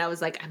one point I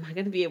was like, am I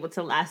going to be able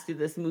to last through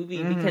this movie?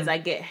 Mm-hmm. Because I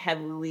get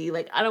heavily,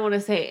 I don't want to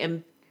say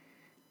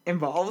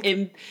involved,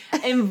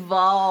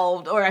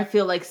 or I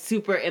feel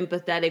super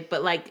empathetic,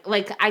 but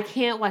I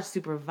can't watch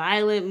super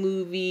violent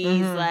movies.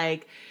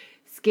 Mm-hmm.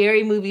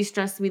 Scary movies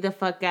stress me the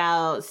fuck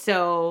out.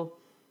 So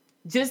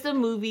just a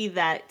movie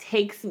that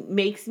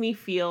makes me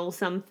feel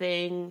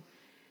something,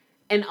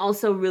 and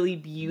also really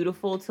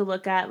beautiful to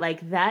look at.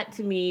 That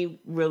to me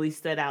really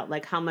stood out.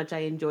 How much I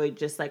enjoyed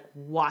just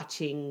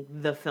watching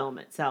the film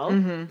itself.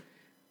 Mm-hmm.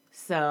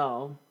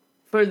 So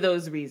for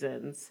those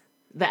reasons,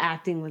 the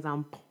acting was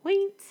on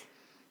point.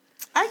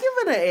 I give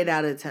it an 8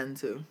 out of 10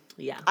 too.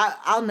 Yeah.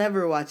 I'll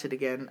never watch it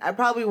again. I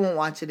probably won't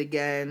watch it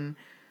again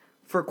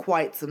for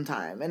quite some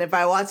time. And if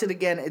I watch it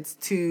again, it's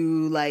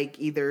to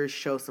either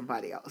show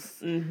somebody else.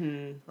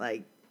 Mm-hmm.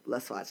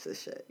 Let's watch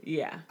this shit.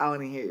 Yeah. I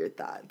want to hear your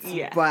thoughts.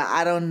 Yeah. But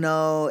I don't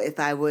know if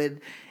I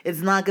would.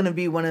 It's not going to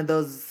be one of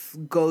those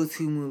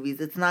go-to movies.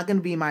 It's not going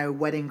to be my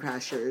Wedding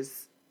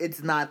Crashers.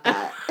 It's not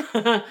that.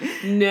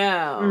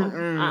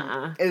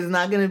 No. It's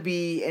not going to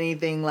be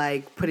anything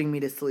putting me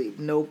to sleep.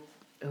 Nope.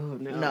 Oh,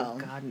 no. No.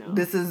 God, no.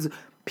 This is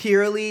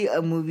purely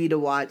a movie to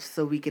watch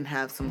so we can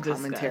have some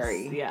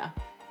commentary. Yeah.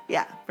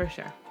 Yeah. For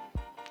sure.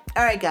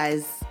 All right,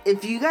 guys.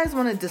 If you guys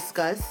want to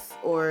discuss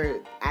or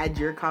add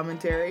your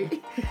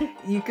commentary,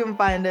 you can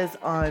find us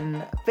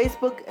on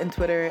Facebook and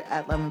Twitter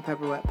at Lemon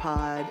Pepper Wet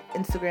Pod,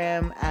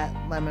 Instagram at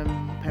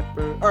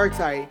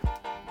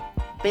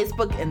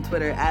Facebook and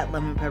Twitter at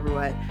Lemon Pepper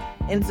Wet,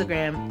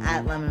 Instagram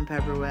at Lemon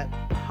Pepper Wet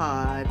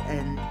Pod,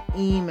 and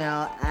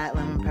email at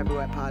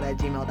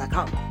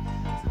lemonpepperwetpod@gmail.com.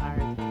 It's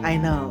hard. I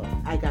know.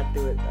 I got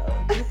through it though.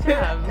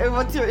 And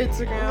what's your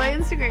Instagram? My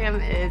Instagram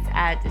is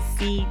at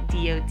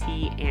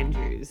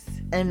CDOTAndrews.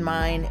 And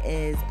mine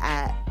is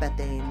at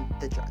Bethane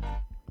the Drug.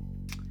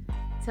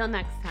 Till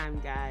next time,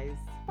 guys.